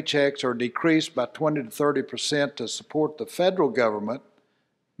employees, paychecks are decreased by 20 to 30% to support the federal government,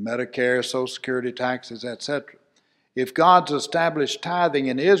 Medicare, Social Security, taxes, etc. If God's established tithing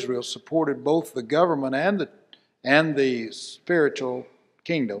in Israel supported both the government and the spiritual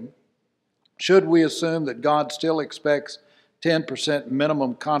kingdom, should we assume that God still expects 10%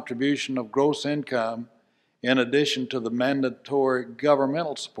 minimum contribution of gross income in addition to the mandatory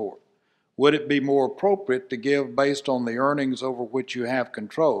governmental support? Would it be more appropriate to give based on the earnings over which you have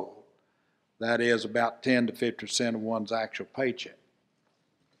control? That is about 10 to 50% of one's actual paycheck.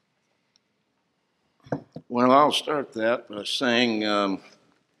 Well, I'll start that by saying,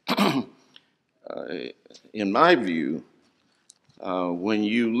 in my view, when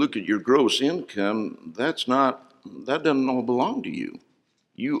you look at your gross income, that doesn't all belong to you.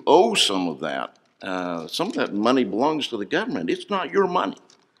 You owe some of that. Some of that money belongs to the government. It's not your money.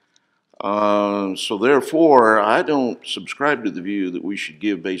 So therefore, I don't subscribe to the view that we should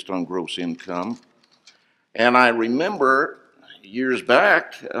give based on gross income. And I remember years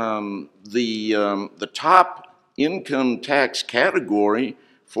back, the top income tax category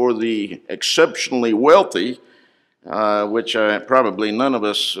for the exceptionally wealthy, which probably none of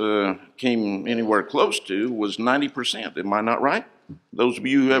us came anywhere close to, was 90%. Am I not right? Those of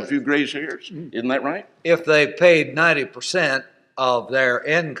you who have a few gray hairs, isn't that right? If they paid 90% of their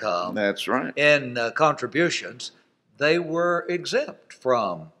income, that's right, in contributions, they were exempt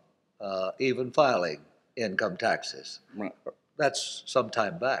from even filing income taxes. Right. That's some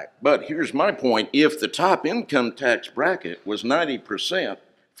time back. But here's my point. If the top income tax bracket was 90%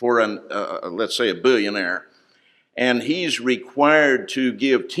 for let's say a billionaire, and he's required to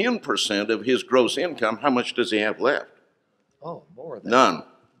give 10% of his gross income, how much does he have left? Oh, more than none.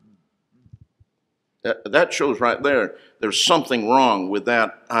 That shows right there, there's something wrong with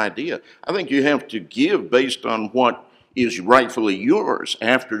that idea. I think you have to give based on what is rightfully yours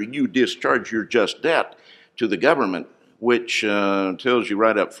after you discharge your just debt to the government, which tells you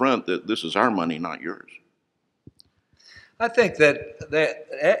right up front that this is our money, not yours. I think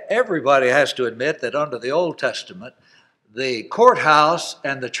that everybody has to admit that under the Old Testament, the courthouse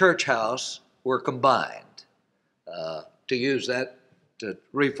and the church house were combined. To use that, to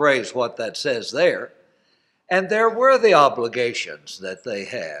rephrase what that says there. And there were the obligations that they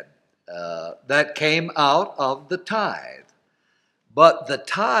had that came out of the tithe. But the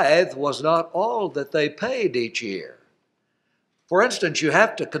tithe was not all that they paid each year. For instance, you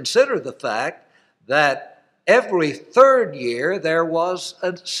have to consider the fact that every third year there was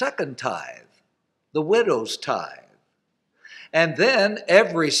a second tithe, the widow's tithe. And then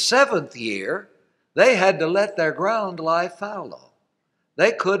every seventh year, they had to let their ground lie fallow.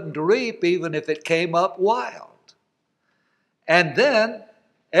 They couldn't reap even if it came up wild. And then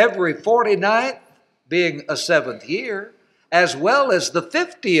every 49th, being a seventh year, as well as the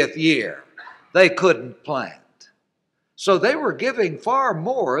 50th year, they couldn't plant. So they were giving far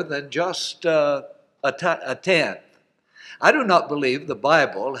more than just a tenth. I do not believe the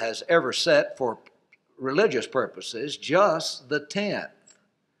Bible has ever set for religious purposes just the tenth.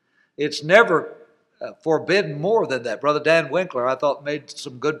 It's never forbidden more than that. Brother Dan Winkler, I thought, made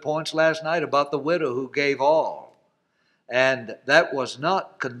some good points last night about the widow who gave all. And that was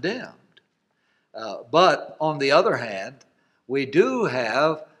not condemned. But on the other hand, we do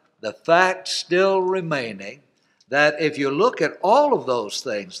have the fact still remaining that if you look at all of those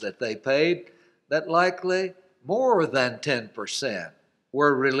things that they paid, that likely more than 10%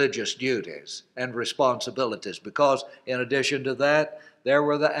 were religious duties and responsibilities, because in addition to that, there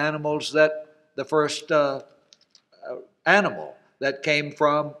were the animals the first animal that came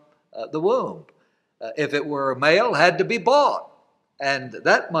from the womb. If it were a male, had to be bought, and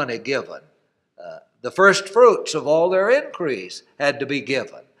that money given. The first fruits of all their increase had to be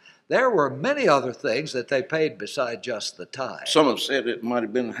given. There were many other things that they paid beside just the tithe. Some have said it might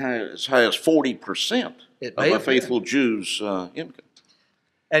have been as high as 40% of a faithful Jew's income.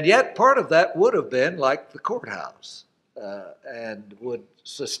 And yet part of that would have been like the courthouse, and would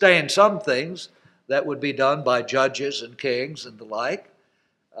sustain some things that would be done by judges and kings and the like.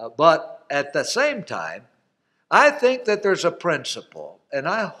 But at the same time, I think that there's a principle, and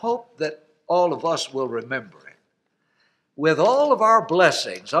I hope that all of us will remember it. With all of our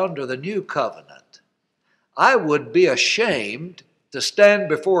blessings under the new covenant, I would be ashamed to stand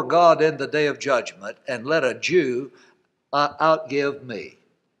before God in the day of judgment and let a Jew outgive me.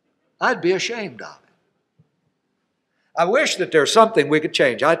 I'd be ashamed of it. I wish that there's something we could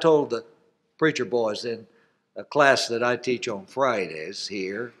change. I told the preacher boys in a class that I teach on Fridays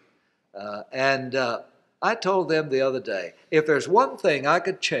here, and I told them the other day, if there's one thing I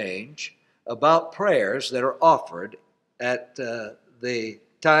could change about prayers that are offered at the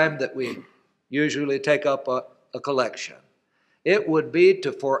time that we usually take up a collection, it would be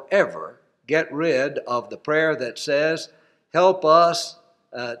to forever get rid of the prayer that says, help us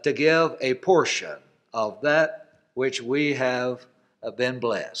to give a portion of that which we have been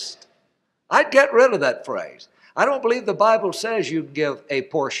blessed. I'd get rid of that phrase. I don't believe the Bible says you can give a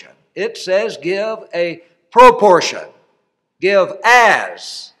portion. It says give a proportion. Give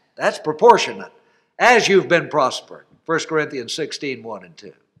as, that's proportionate, as you've been prospered. 1 Corinthians 16, 1 and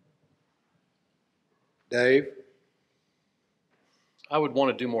 2. Dave? I would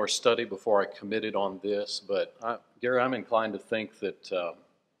want to do more study before I committed on this, but Gary, I'm inclined to think that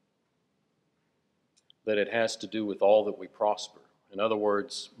that it has to do with all that we prosper. In other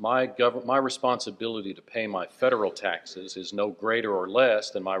words, my responsibility to pay my federal taxes is no greater or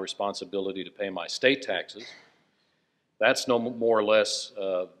less than my responsibility to pay my state taxes. That's no more or less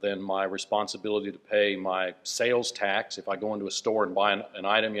than my responsibility to pay my sales tax. If I go into a store and buy an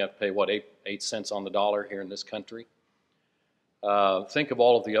item, you have to pay, what, 8 cents on the dollar here in this country? Think of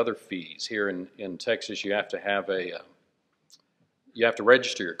all of the other fees. Here in Texas, you have to have you have to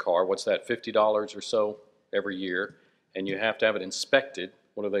register your car. What's that, $50 or so every year? And you have to have it inspected.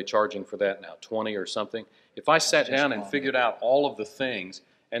 What are they charging for that now, 20 or something? If I sat down and figured out all of the things,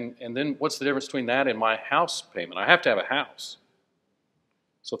 and then what's the difference between that and my house payment? I have to have a house.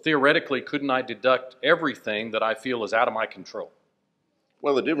 So theoretically, couldn't I deduct everything that I feel is out of my control?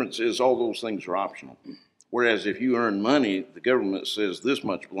 Well, the difference is all those things are optional. Whereas if you earn money, the government says this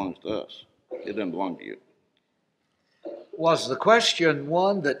much belongs to us. It doesn't belong to you. Was the question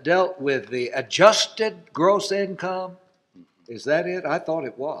one that dealt with the adjusted gross income? Is that it? I thought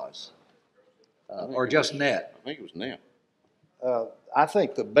it was. Or just net? I think it was net. I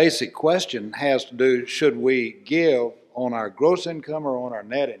think the basic question has to do, should we give on our gross income or on our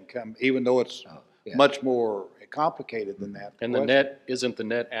net income, even though it's much more complicated than that. And the net, isn't the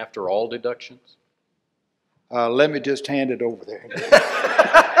net after all deductions? Let me just hand it over there.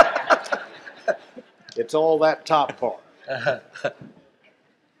 It's all that top part.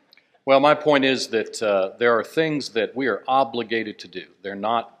 Well, my point is that there are things that we are obligated to do. They're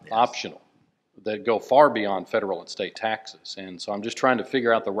not optional. That go far beyond federal and state taxes. And so I'm just trying to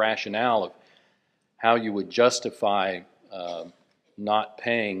figure out the rationale of how you would justify not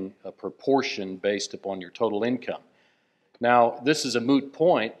paying a proportion based upon your total income. Now, this is a moot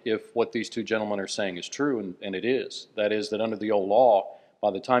point if what these two gentlemen are saying is true, and it is. That is that under the old law,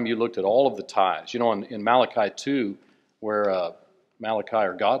 by the time you looked at all of the tithes, you know, in Malachi 2, where Malachi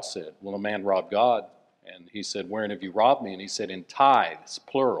or God said, will a man rob God? And he said, wherein have you robbed me? And he said, in tithes,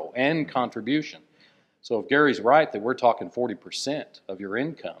 plural, and contribution. So if Gary's right that we're talking 40% of your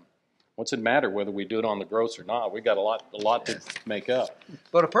income, what's it matter whether we do it on the gross or not? We've got a lot to make up.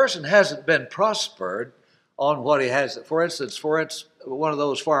 But a person hasn't been prospered on what he has. For instance, one of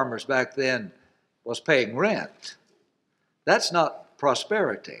those farmers back then was paying rent. That's not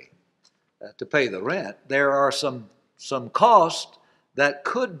prosperity to pay the rent. There are some costs that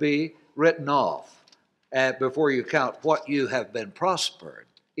could be written off before you count what you have been prospered,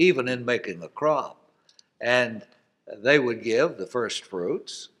 even in making a crop. And they would give the first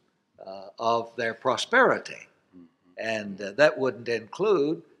fruits of their prosperity. And that wouldn't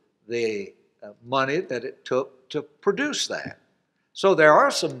include the money that it took to produce that. So there are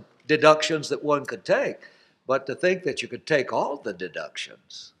some deductions that one could take, but to think that you could take all the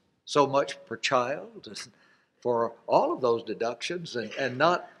deductions so much per child, for all of those deductions, and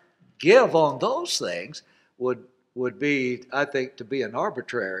not give on those things would be, I think, to be an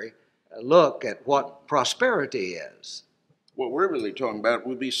arbitrary look at what prosperity is. What we're really talking about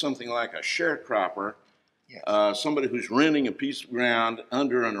would be something like a sharecropper, somebody who's renting a piece of ground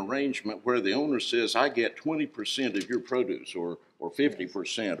under an arrangement where the owner says, I get 20% of your produce, or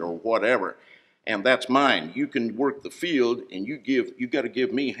 50%, or whatever, and that's mine. You can work the field, and you got to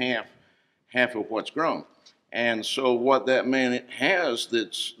give me half of what's grown. And so what that man has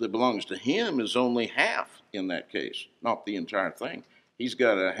that belongs to him is only half in that case, not the entire thing. He's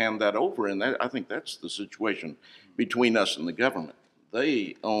got to hand that over, and I think that's the situation between us and the government.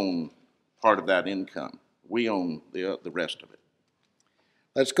 They own part of that income. We own the rest of it.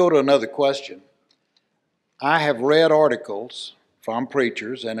 Let's go to another question. I have read articles from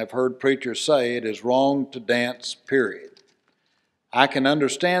preachers and have heard preachers say it is wrong to dance, period. I can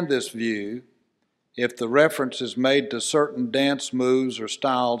understand this view if the reference is made to certain dance moves or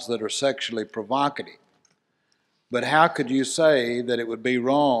styles that are sexually provocative. But how could you say that it would be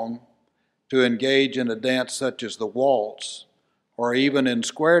wrong to engage in a dance such as the waltz, or even in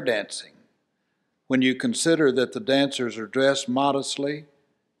square dancing, when you consider that the dancers are dressed modestly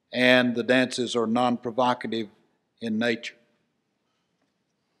and the dances are non-provocative in nature?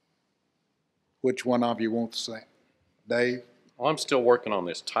 Which one of you wants to say? Dave? Well, I'm still working on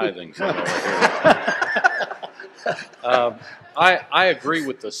this tithing thing over here. I agree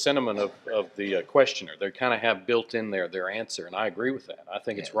with the sentiment of the questioner. They kind of have built in there their answer, and I agree with that. I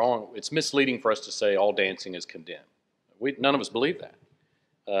think it's wrong. It's misleading for us to say all dancing is condemned. None of us believe that.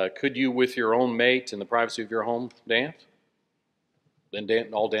 Could you, with your own mate in the privacy of your home, dance? Then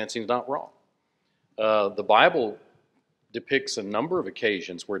all dancing is not wrong. The Bible depicts a number of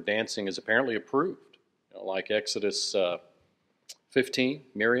occasions where dancing is apparently approved, like Exodus 15,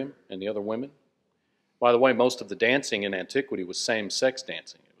 Miriam and the other women. By the way, most of the dancing in antiquity was same-sex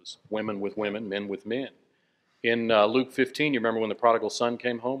dancing. It was women with women, men with men. In Luke 15, you remember when the prodigal son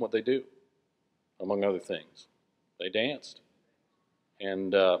came home, what they do? Among other things, they danced.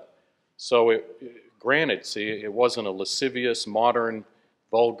 And granted, see, it wasn't a lascivious, modern,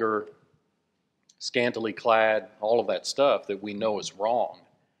 vulgar, scantily clad, all of that stuff that we know is wrong.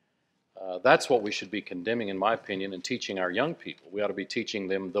 That's what we should be condemning, in my opinion, and teaching our young people. We ought to be teaching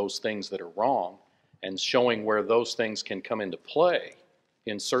them those things that are wrong and showing where those things can come into play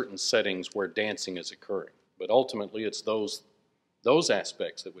in certain settings where dancing is occurring. But ultimately, it's those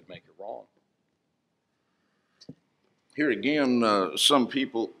aspects that would make it wrong. Here again, some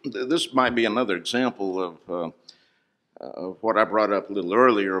people, this might be another example of what I brought up a little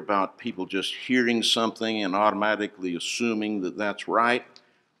earlier about people just hearing something and automatically assuming that that's right.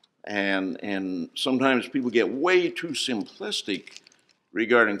 And sometimes people get way too simplistic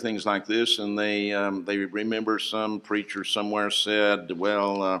regarding things like this, and they remember some preacher somewhere said,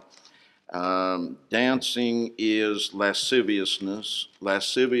 well, dancing is lasciviousness.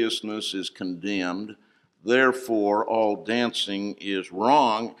 Lasciviousness is condemned. Therefore, all dancing is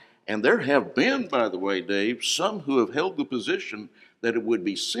wrong. And there have been, by the way, Dave, some who have held the position that it would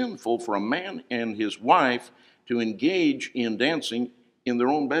be sinful for a man and his wife to engage in dancing in their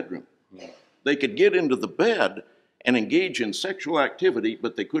own bedroom. Yeah. They could get into the bed and engage in sexual activity,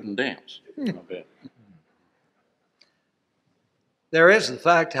 but they couldn't dance. There is the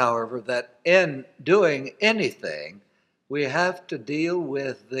fact, however, that in doing anything, we have to deal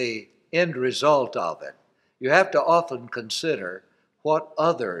with the end result of it. You have to often consider what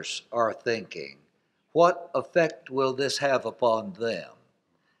others are thinking. What effect will this have upon them?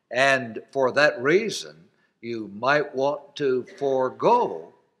 And for that reason, you might want to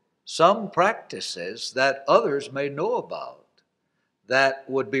forego some practices that others may know about that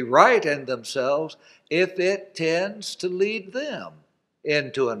would be right in themselves if it tends to lead them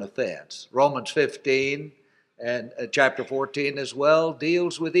into an offense. Romans 15 and chapter 14 as well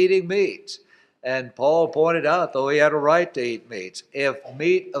deals with eating meats. And Paul pointed out, though he had a right to eat meats, if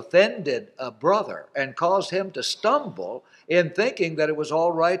meat offended a brother and caused him to stumble in thinking that it was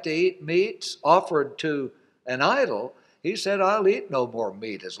all right to eat meats offered to an idol, he said, I'll eat no more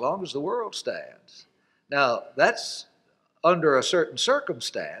meat as long as the world stands. Now, that's under a certain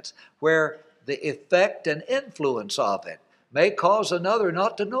circumstance where the effect and influence of it may cause another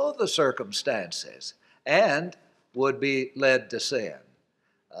not to know the circumstances and would be led to sin.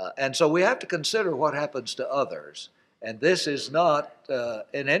 And so we have to consider what happens to others. And this is not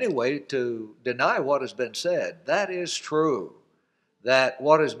in any way to deny what has been said. That is true, that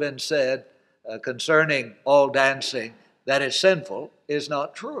what has been said concerning all dancing, that is sinful, is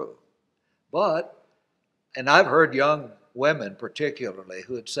not true. But, and I've heard young women particularly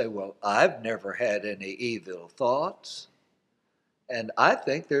who would say, well, I've never had any evil thoughts. And I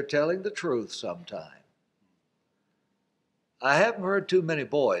think they're telling the truth sometimes. I haven't heard too many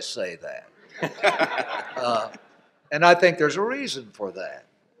boys say that. And I think there's a reason for that.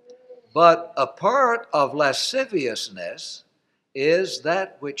 But a part of lasciviousness is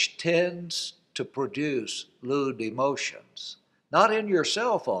that which tends to produce lewd emotions, not in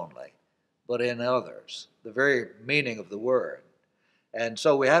yourself only, but in others, the very meaning of the word. And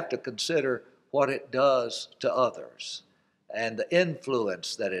so we have to consider what it does to others and the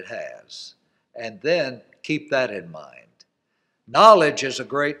influence that it has, and then keep that in mind. Knowledge is a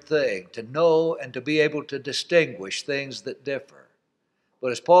great thing, to know and to be able to distinguish things that differ.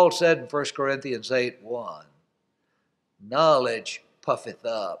 But as Paul said in 1 Corinthians 8:1, knowledge puffeth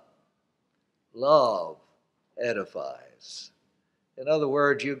up, love edifies. In other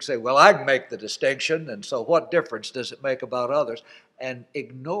words, you can say, well, I can make the distinction, and so what difference does it make about others? And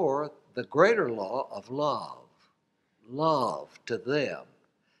ignore the greater law of love. Love to them.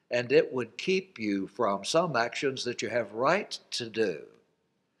 And it would keep you from some actions that you have right to do.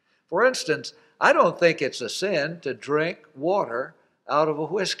 For instance, I don't think it's a sin to drink water out of a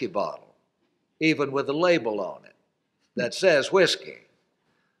whiskey bottle, even with a label on it that says whiskey.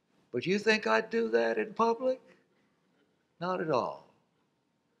 But you think I'd do that in public? Not at all.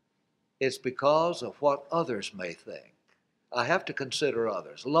 It's because of what others may think. I have to consider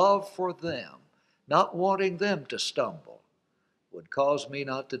others. Love for them, not wanting them to stumble, would cause me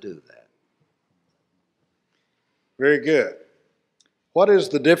not to do that. Very good. What is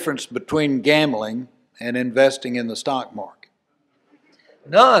the difference between gambling and investing in the stock market?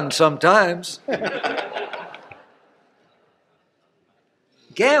 None sometimes.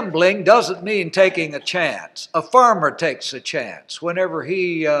 Gambling doesn't mean taking a chance. A farmer takes a chance whenever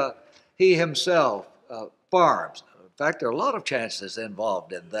he himself farms. In fact, there are a lot of chances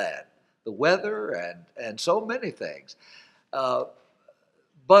involved in that. The weather and so many things.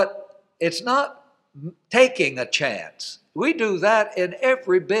 But it's not taking a chance. We do that in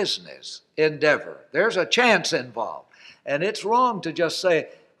every business endeavor. There's a chance involved. And it's wrong to just say,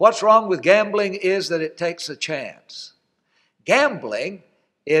 what's wrong with gambling is that it takes a chance. Gambling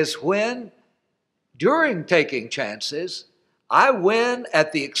is when, during taking chances, I win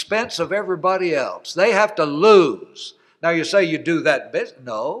at the expense of everybody else. They have to lose. Now you say you do that in business.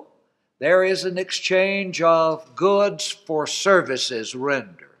 No. There is an exchange of goods for services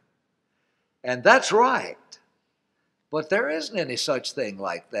rendered. And that's right. But there isn't any such thing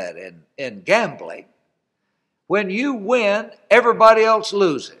like that in gambling. When you win, everybody else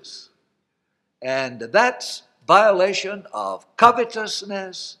loses. And that's violation of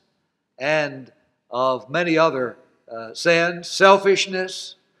covetousness and of many other sins,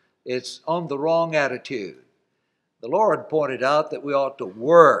 selfishness. It's on the wrong attitude. The Lord pointed out that we ought to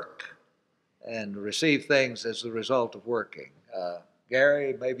work and receive things as a result of working.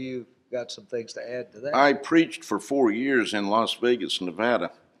 Gary, maybe you've got some things to add to that. I preached for 4 years in Las Vegas,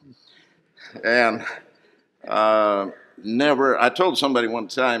 Nevada. And I told somebody one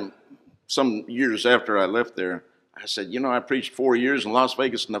time, some years after I left there, I said, I preached 4 years in Las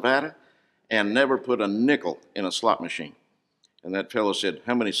Vegas, Nevada, and never put a nickel in a slot machine. And that fellow said,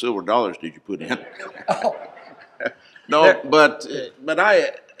 how many silver dollars did you put in? Oh. No, but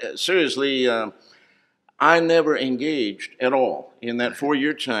I seriously, I never engaged at all in that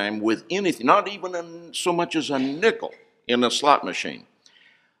 4-year time with anything, not even so much as a nickel in a slot machine.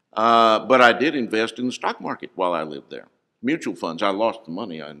 But I did invest in the stock market while I lived there. Mutual funds, I lost the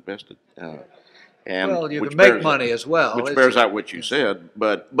money I invested. And well, you can make money as well. Which bears out what you said.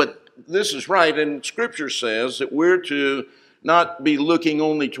 But this is right, and Scripture says that we're to not be looking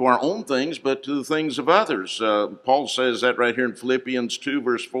only to our own things, but to the things of others. Paul says that right here in Philippians 2,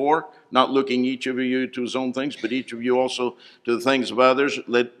 verse 4, not looking each of you to his own things, but each of you also to the things of others.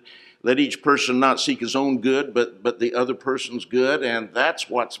 Let each person not seek his own good, but the other person's good, and that's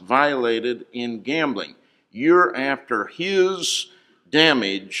what's violated in gambling. You're after his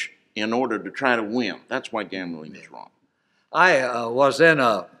damage in order to try to win. That's why gambling is wrong. I was in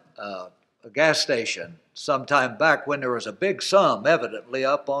a gas station some time back when there was a big sum evidently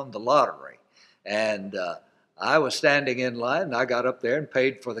up on the lottery. And I was standing in line, and I got up there and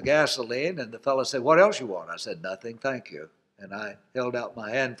paid for the gasoline, and the fellow said, what else you want? I said, nothing, thank you. And I held out my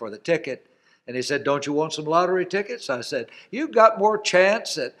hand for the ticket, and he said, don't you want some lottery tickets? I said, you've got more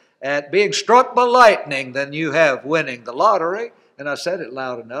chance at being struck by lightning than you have winning the lottery. And I said it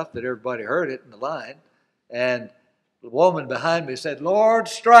loud enough that everybody heard it in the line. And the woman behind me said, Lord,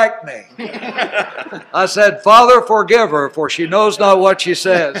 strike me. I said, Father, forgive her, for she knows not what she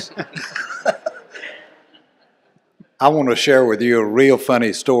says. I want to share with you a real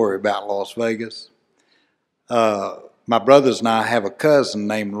funny story about Las Vegas. My brothers and I have a cousin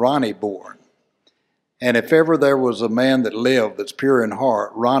named Ronnie Bourne. And if ever there was a man that lived that's pure in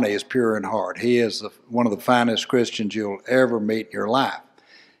heart, Ronnie is pure in heart. He is one of the finest Christians you'll ever meet in your life.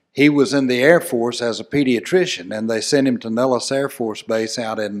 He was in the Air Force as a pediatrician, and they sent him to Nellis Air Force Base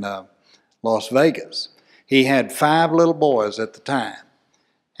out in Las Vegas. He had 5 little boys at the time.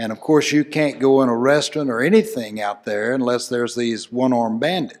 And of course, you can't go in a restaurant or anything out there unless there's these one-armed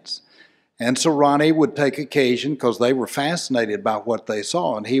bandits. And so Ronnie would take occasion, because they were fascinated by what they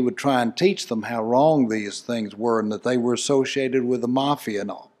saw, and he would try and teach them how wrong these things were and that they were associated with the mafia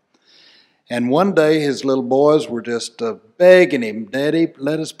and all. And one day his little boys were just begging him, "Daddy,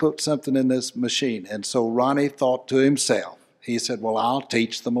 let us put something in this machine." And so Ronnie thought to himself, he said, "Well, I'll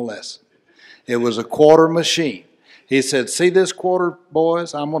teach them a lesson." It was a quarter machine. He said, "See this quarter,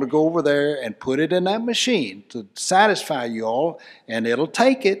 boys? I'm going to go over there and put it in that machine to satisfy you all, and it'll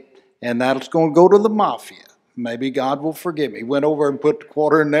take it. And that's going to go to the mafia. Maybe God will forgive me." He went over and put the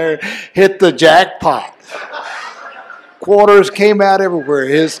quarter in there, hit the jackpot. Quarters came out everywhere.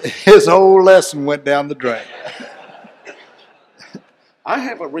 His whole lesson went down the drain. I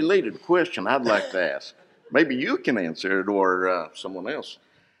have a related question I'd like to ask. Maybe you can answer it or someone else.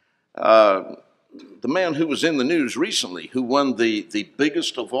 The man who was in the news recently, who won the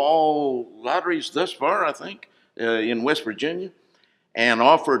biggest of all lotteries thus far, I think, in West Virginia, and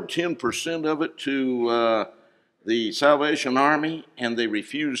offered 10% of it to the Salvation Army, and they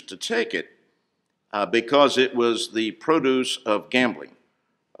refused to take it because it was the produce of gambling.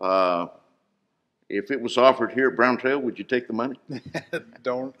 If it was offered here at Brown Trail, would you take the money?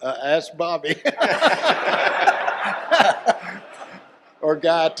 Don't ask Bobby. Or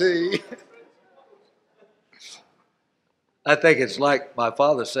Guy T. I think it's like my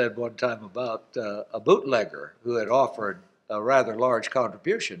father said one time about a bootlegger who had offered a rather large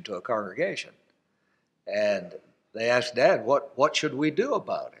contribution to a congregation. And they asked Dad, what should we do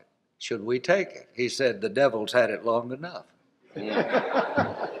about it? Should we take it? He said, "The devil's had it long enough."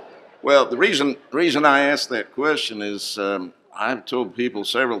 Well, the reason I asked that question is I've told people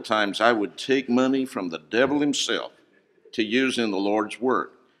several times I would take money from the devil himself to use in the Lord's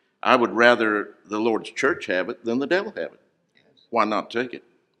work. I would rather the Lord's church have it than the devil have it. Why not take it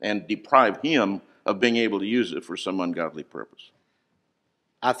and deprive him of being able to use it for some ungodly purpose?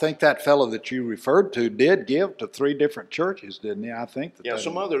 I think that fellow that you referred to did give to 3 different churches, didn't he? I think that. Yeah,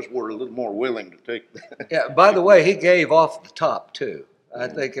 some others were a little more willing to take that. Yeah, by the way, he gave off the top too. I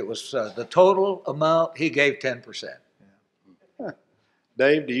think it was the total amount, he gave 10%.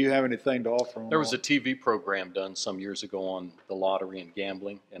 Dave, do you have anything to offer on There was that? a TV program done some years ago on the lottery and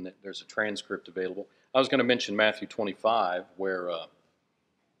gambling, and there's a transcript available. I was going to mention Matthew 25, where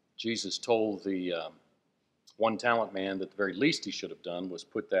Jesus told the one-talent man that the very least he should have done was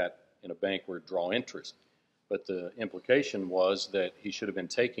put that in a bank where it would draw interest. But the implication was that he should have been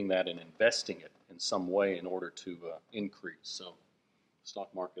taking that and investing it in some way in order to increase. So the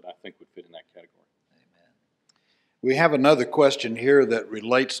stock market, I think, would fit in that category. We have another question here that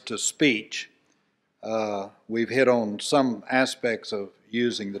relates to speech. We've hit on some aspects of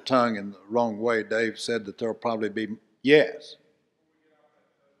using the tongue in the wrong way. Dave said that there'll probably be, yes.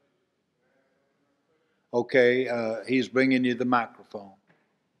 Okay, he's bringing you the microphone.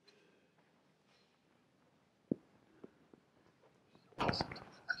 I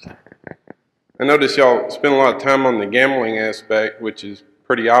notice y'all spend a lot of time on the gambling aspect, which is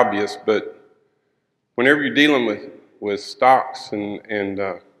pretty obvious, but whenever you're dealing with stocks and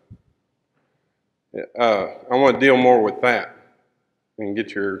I want to deal more with that and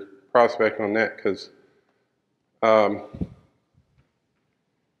get your prospect on that, because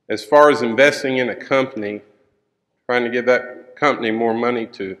as far as investing in a company, trying to give that company more money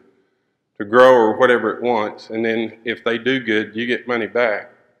to grow or whatever it wants, and then if they do good, you get money back.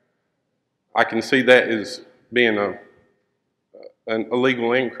 I can see that as being an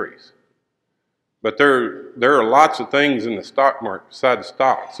illegal increase. But there are lots of things in the stock market besides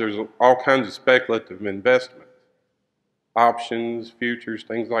stocks. There's all kinds of speculative investments, options, futures,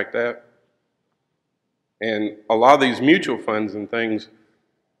 things like that. And a lot of these mutual funds and things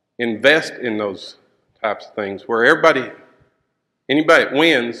invest in those types of things where anybody that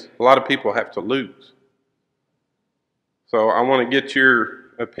wins, a lot of people have to lose. So I want to get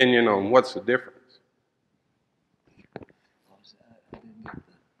your opinion on what's the difference.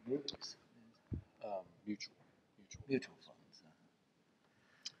 Mutual funds.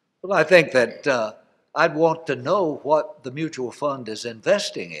 Well, I think that I'd want to know what the mutual fund is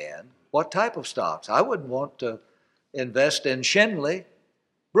investing in, what type of stocks. I wouldn't want to invest in Shenley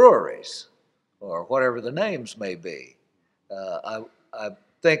breweries or whatever the names may be. I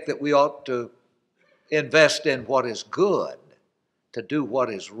think that we ought to invest in what is good, to do what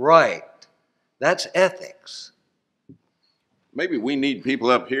is right. That's ethics. Maybe we need people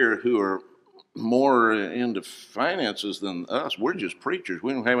up here who are more into finances than us. We're just preachers.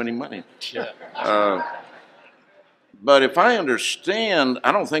 We don't have any money. Yeah. But if I understand,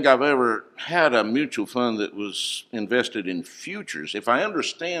 I don't think I've ever had a mutual fund that was invested in futures. If I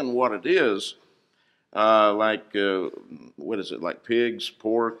understand what it is, what is it, like pigs,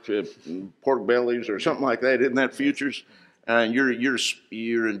 pork bellies, or something like that? Isn't that futures?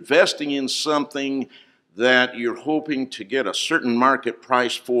 You're investing in something that you're hoping to get a certain market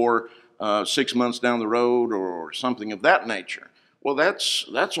price for 6 months down the road, or something of that nature. Well, that's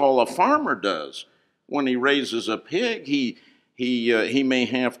all a farmer does. When he raises a pig, he may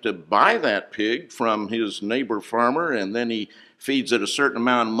have to buy that pig from his neighbor farmer, and then he feeds it a certain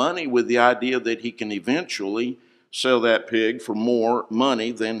amount of money with the idea that he can eventually sell that pig for more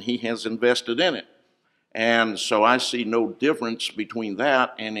money than he has invested in it. And so I see no difference between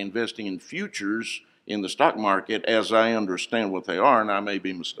that and investing in futures in the stock market, as I understand what they are, and I may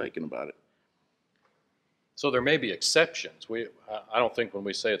be mistaken about it. So there may be exceptions. I don't think when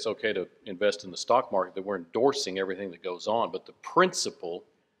we say it's okay to invest in the stock market that we're endorsing everything that goes on, but the principle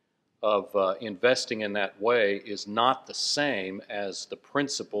of investing in that way is not the same as the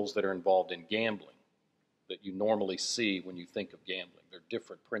principles that are involved in gambling that you normally see when you think of gambling. They're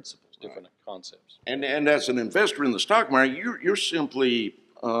different principles, different concepts. And as an investor in the stock market, you're simply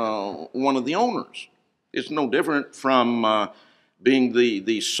one of the owners. It's no different from being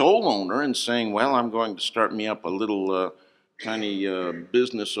the sole owner and saying, well, I'm going to start me up a little tiny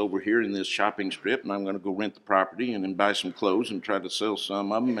business over here in this shopping strip, and I'm going to go rent the property and then buy some clothes and try to sell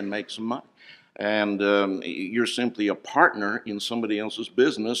some of them and make some money. And you're simply a partner in somebody else's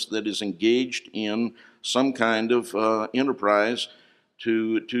business that is engaged in some kind of enterprise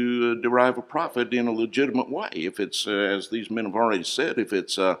to derive a profit in a legitimate way. If it's, as these men have already said, if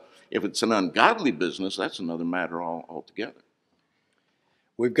it's an ungodly business, that's another matter altogether.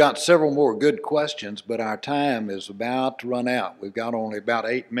 We've got several more good questions, but our time is about to run out. We've got only about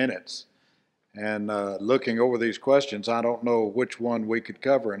 8 minutes. And looking over these questions, I don't know which one we could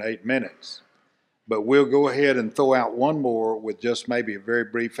cover in 8 minutes. But we'll go ahead and throw out one more with just maybe a very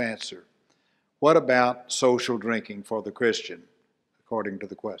brief answer. What about social drinking for the Christian, according to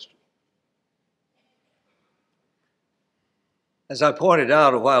the question? As I pointed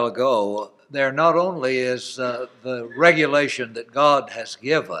out a while ago, there not only is the regulation that God has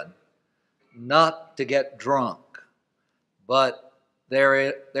given not to get drunk, but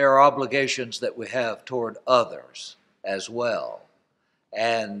there are obligations that we have toward others as well.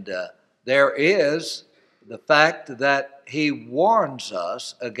 And there is the fact that he warns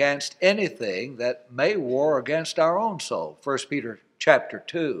us against anything that may war against our own soul. 1 Peter chapter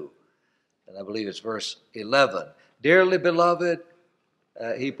 2, and I believe it's verse 11. Dearly beloved,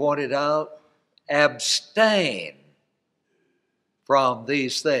 he pointed out, abstain from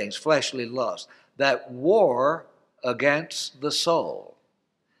these things, fleshly lusts, that war against the soul.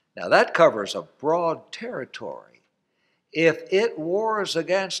 Now that covers a broad territory. If it wars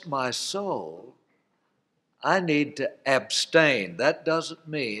against my soul, I need to abstain. That doesn't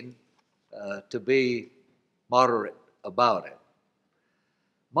mean to be moderate about it.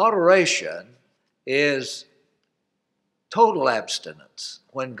 Moderation is total abstinence,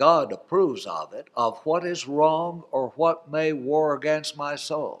 when God approves of it, of what is wrong or what may war against my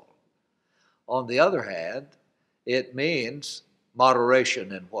soul. On the other hand, it means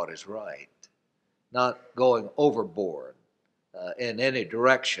moderation in what is right, not going overboard in any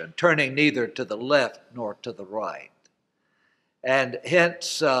direction, turning neither to the left nor to the right. And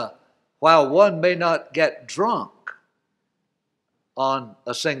hence, while one may not get drunk on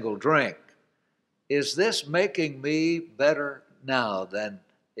a single drink, is this making me better now than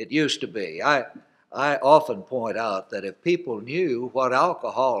it used to be? I often point out that if people knew what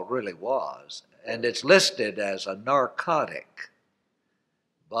alcohol really was, and it's listed as a narcotic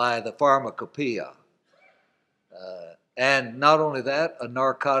by the pharmacopoeia, and not only that, a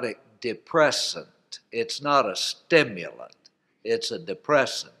narcotic depressant. It's not a stimulant, it's a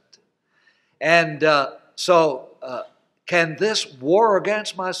depressant. And can this war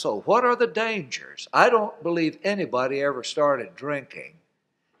against my soul? What are the dangers? I don't believe anybody ever started drinking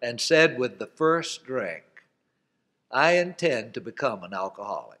and said with the first drink, I intend to become an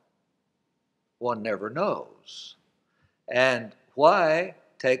alcoholic. One never knows. And why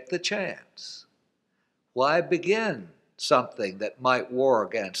take the chance? Why begin something that might war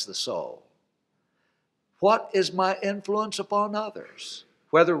against the soul? What is my influence upon others?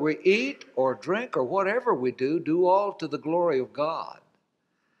 whether we eat or drink or whatever we do all to the glory of God.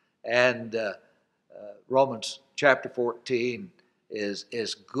 And Romans chapter 14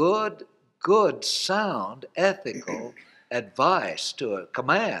 is good, sound, ethical advice to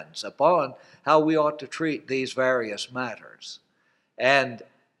commands upon how we ought to treat these various matters. And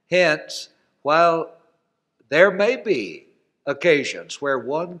hence, while there may be occasions where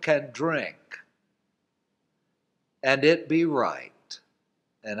one can drink and it be right,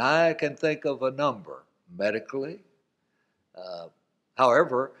 and I can think of a number medically.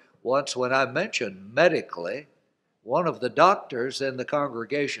 However, once when I mentioned medically, one of the doctors in the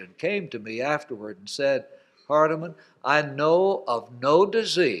congregation came to me afterward and said, "Hardeman, I know of no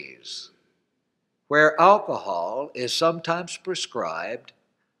disease where alcohol is sometimes prescribed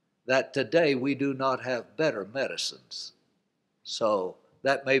that today we do not have better medicines." So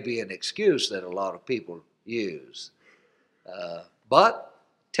that may be an excuse that a lot of people use. But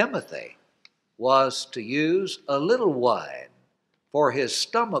Timothy was to use a little wine for his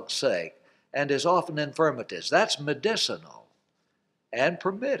stomach's sake and his often infirmities. That's medicinal and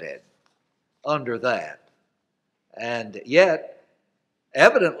permitted under that. And yet,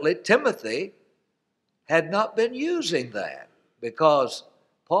 evidently, Timothy had not been using that, because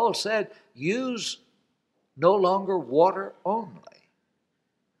Paul said, use no longer water only.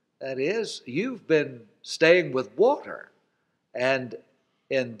 That is, you've been staying with water. And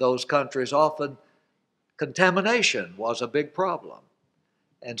in those countries, often contamination was a big problem.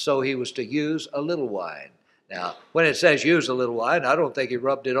 And so he was to use a little wine. Now, when it says use a little wine, I don't think he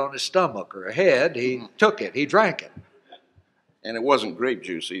rubbed it on his stomach or head. He took it, he drank it. And it wasn't grape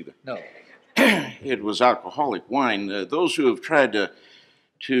juice either. No. It was alcoholic wine. Those who have tried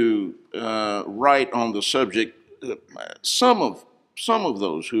to write on the subject, some of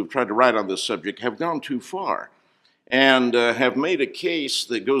those who have tried to write on this subject have gone too far and have made a case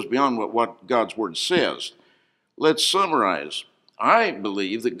that goes beyond what God's Word says. Let's summarize. I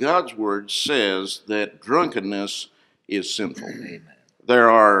believe that God's Word says that drunkenness is sinful. Amen. There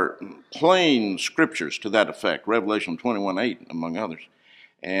are plain scriptures to that effect, Revelation 21:8, among others,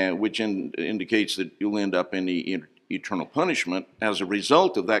 which indicates that you'll end up in the eternal punishment as a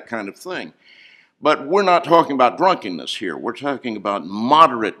result of that kind of thing. But we're not talking about drunkenness here. We're talking about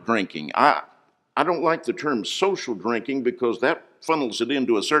moderate drinking. I don't like the term social drinking, because that funnels it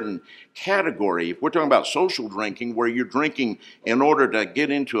into a certain category. If we're talking about social drinking, where you're drinking in order to get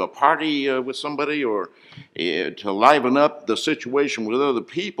into a party with somebody or to liven up the situation with other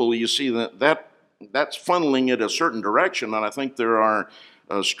people, you see that's funneling it a certain direction, and I think there are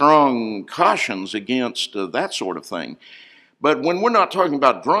strong cautions against that sort of thing. But when we're not talking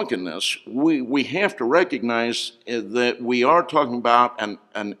about drunkenness, we have to recognize that we are talking about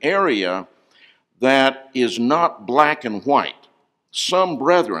an area that is not black and white. Some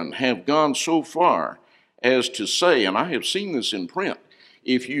brethren have gone so far as to say, and I have seen this in print,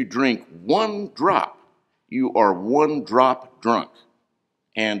 if you drink one drop, you are one drop drunk,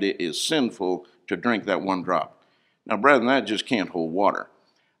 and it is sinful to drink that one drop. Now, brethren, that just can't hold water.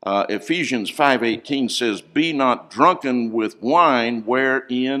 Ephesians 5:18 says, "Be not drunken with wine,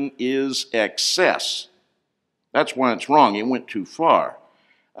 wherein is excess." That's why it's wrong. It went too far.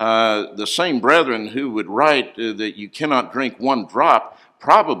 The same brethren who would write that you cannot drink one drop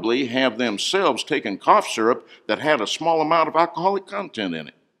probably have themselves taken cough syrup that had a small amount of alcoholic content in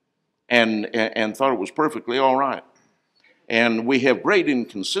it and thought it was perfectly all right. And we have great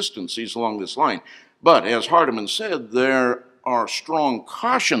inconsistencies along this line. But as Hardeman said, there are strong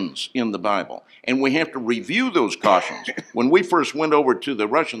cautions in the Bible, and we have to review those cautions. When we first went over to the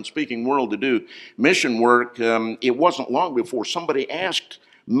Russian-speaking world to do mission work, it wasn't long before somebody asked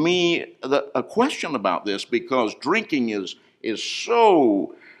me a question about this, because drinking is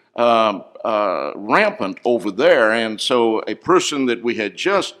so rampant over there. And so a person that we had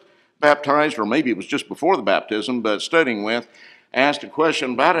just baptized, or maybe it was just before the baptism, but studying with, asked a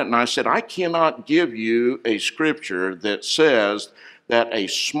question about it, and I said, I cannot give you a scripture that says that a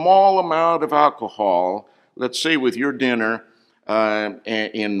small amount of alcohol, let's say with your dinner,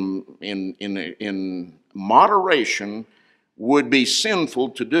 in moderation, would be sinful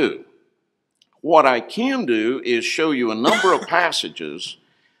to do. What I can do is show you a number of passages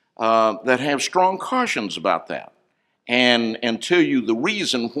that have strong cautions about that, and tell you the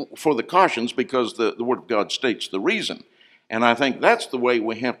reason for the cautions, because the Word of God states the reason. And I think that's the way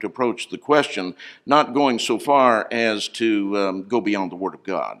we have to approach the question, not going so far as to go beyond the Word of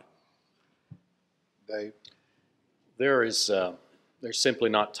God. Dave? There's simply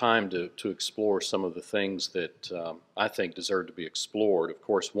not time to explore some of the things that I think deserve to be explored. Of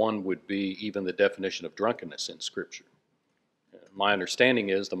course, one would be even the definition of drunkenness in Scripture. My understanding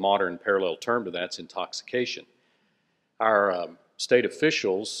is the modern parallel term to that's intoxication. Our state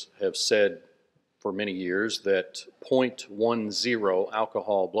officials have said for many years that 0.10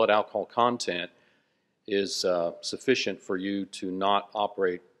 alcohol, blood alcohol content is sufficient for you to not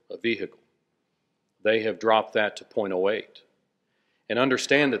operate a vehicle. They have dropped that to 0.08. And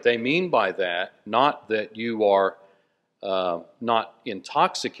understand that they mean by that not that you are not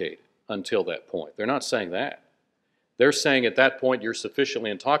intoxicated until that point. They're not saying that. They're saying at that point you're sufficiently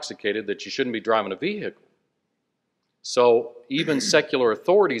intoxicated that you shouldn't be driving a vehicle. So even secular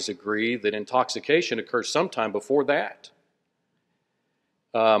authorities agree that intoxication occurs sometime before that.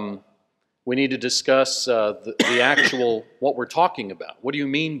 We need to discuss the actual, what we're talking about. What do you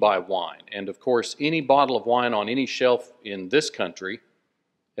mean by wine? And of course, any bottle of wine on any shelf in this country,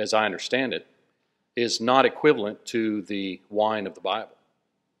 as I understand it, is not equivalent to the wine of the Bible.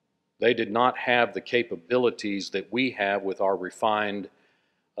 They did not have the capabilities that we have with our refined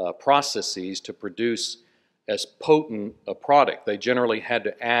processes to produce as potent a product. They generally had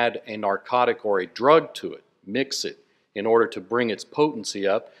to add a narcotic or a drug to it, mix it, in order to bring its potency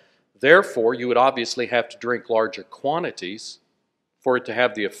up. Therefore, you would obviously have to drink larger quantities for it to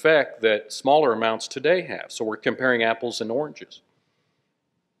have the effect that smaller amounts today have. So we're comparing apples and oranges.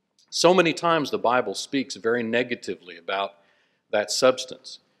 So many times the Bible speaks very negatively about that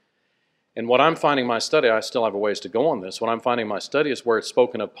substance. And what I'm finding in my study, I still have a ways to go on this, what I'm finding in my study is where it's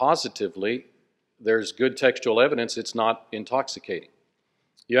spoken of positively, there's good textual evidence it's not intoxicating.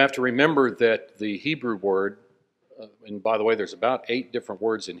 You have to remember that the Hebrew word, and by the way, there's about 8 different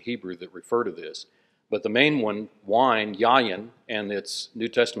words in Hebrew that refer to this, but the main one, wine, yayin, and its New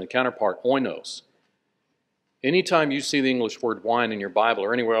Testament counterpart, oinos. Anytime you see the English word wine in your Bible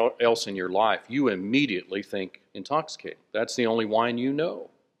or anywhere else in your life, you immediately think intoxicating. That's the only wine you know.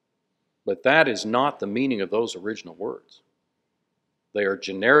 But that is not the meaning of those original words. They are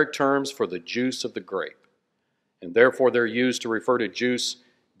generic terms for the juice of the grape. And therefore they're used to refer to juice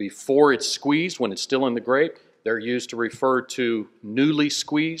before it's squeezed, when it's still in the grape. They're used to refer to newly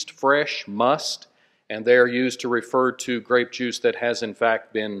squeezed, fresh, must. And they're used to refer to grape juice that has in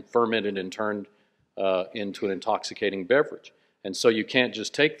fact been fermented and turned into an intoxicating beverage. And so you can't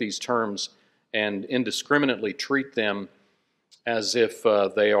just take these terms and indiscriminately treat them as if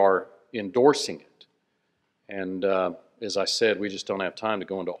they are endorsing it. And as I said, we just don't have time to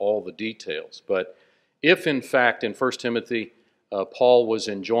go into all the details. But if in fact in 1 Timothy, Paul was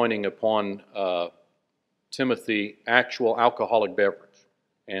enjoining upon Timothy actual alcoholic beverage,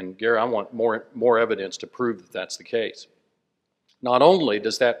 and Gary, I want more evidence to prove that that's the case. Not only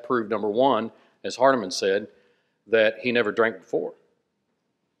does that prove, number one, as Hardeman said, that he never drank before.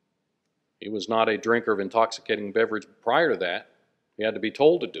 He was not a drinker of intoxicating beverage prior to that. He had to be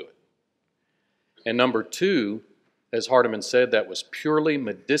told to do it. And number two, as Hardeman said, that was purely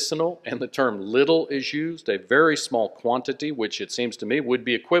medicinal, and the term little is used, a very small quantity, which it seems to me would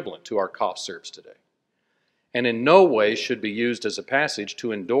be equivalent to our cough syrups today. And in no way should be used as a passage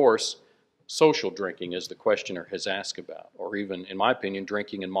to endorse social drinking, as the questioner has asked about, or even, in my opinion,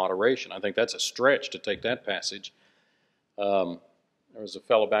 drinking in moderation. I think that's a stretch to take that passage. There was a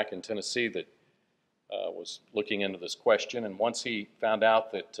fellow back in Tennessee that was looking into this question, and once he found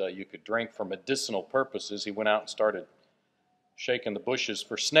out that you could drink for medicinal purposes, he went out and started shaking the bushes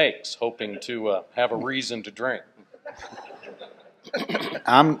for snakes, hoping to have a reason to drink.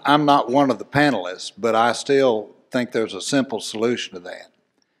 I'm not one of the panelists, but I still think there's a simple solution to that.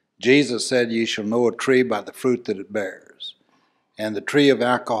 Jesus said, "Ye shall know a tree by the fruit that it bears." And the tree of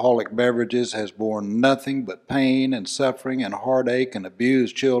alcoholic beverages has borne nothing but pain and suffering and heartache and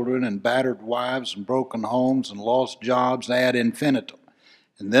abused children and battered wives and broken homes and lost jobs ad infinitum.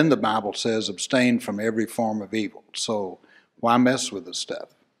 And then the Bible says, abstain from every form of evil. So why mess with this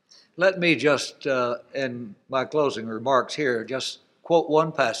stuff? Let me just, in my closing remarks here, just quote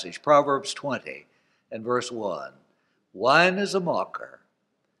one passage, Proverbs 20 and verse 1. Wine is a mocker.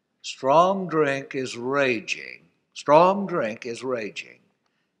 Strong drink is raging. Strong drink is raging.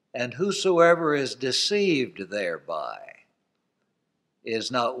 And whosoever is deceived thereby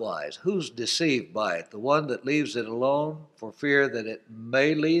is not wise. Who's deceived by it? The one that leaves it alone for fear that it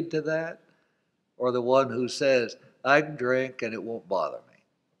may lead to that? Or the one who says, I can drink and it won't bother me?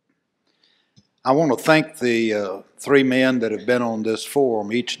 I want to thank the 3 men that have been on this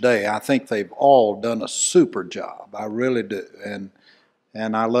forum each day. I think they've all done a super job. I really do.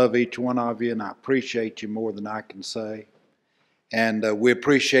 And I love each one of you, and I appreciate you more than I can say. And we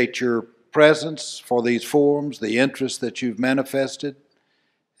appreciate your presence for these forums, the interest that you've manifested.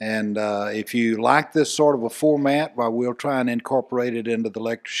 And if you like this sort of a format, well, we'll try and incorporate it into the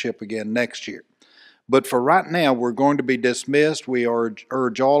lectureship again next year. But for right now, we're going to be dismissed. We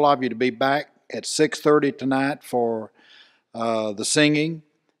urge all of you to be back at 6:30 tonight for the singing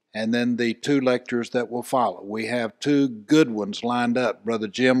and then the 2 lectures that will follow. We have 2 good ones lined up. Brother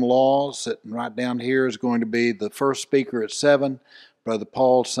Jim Law, sitting right down here, is going to be the first speaker at 7, Brother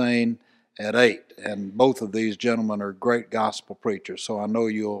Paul Sane at 8. And both of these gentlemen are great gospel preachers, so I know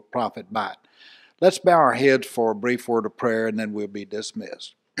you'll profit by it. Let's bow our heads for a brief word of prayer, and then we'll be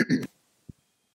dismissed.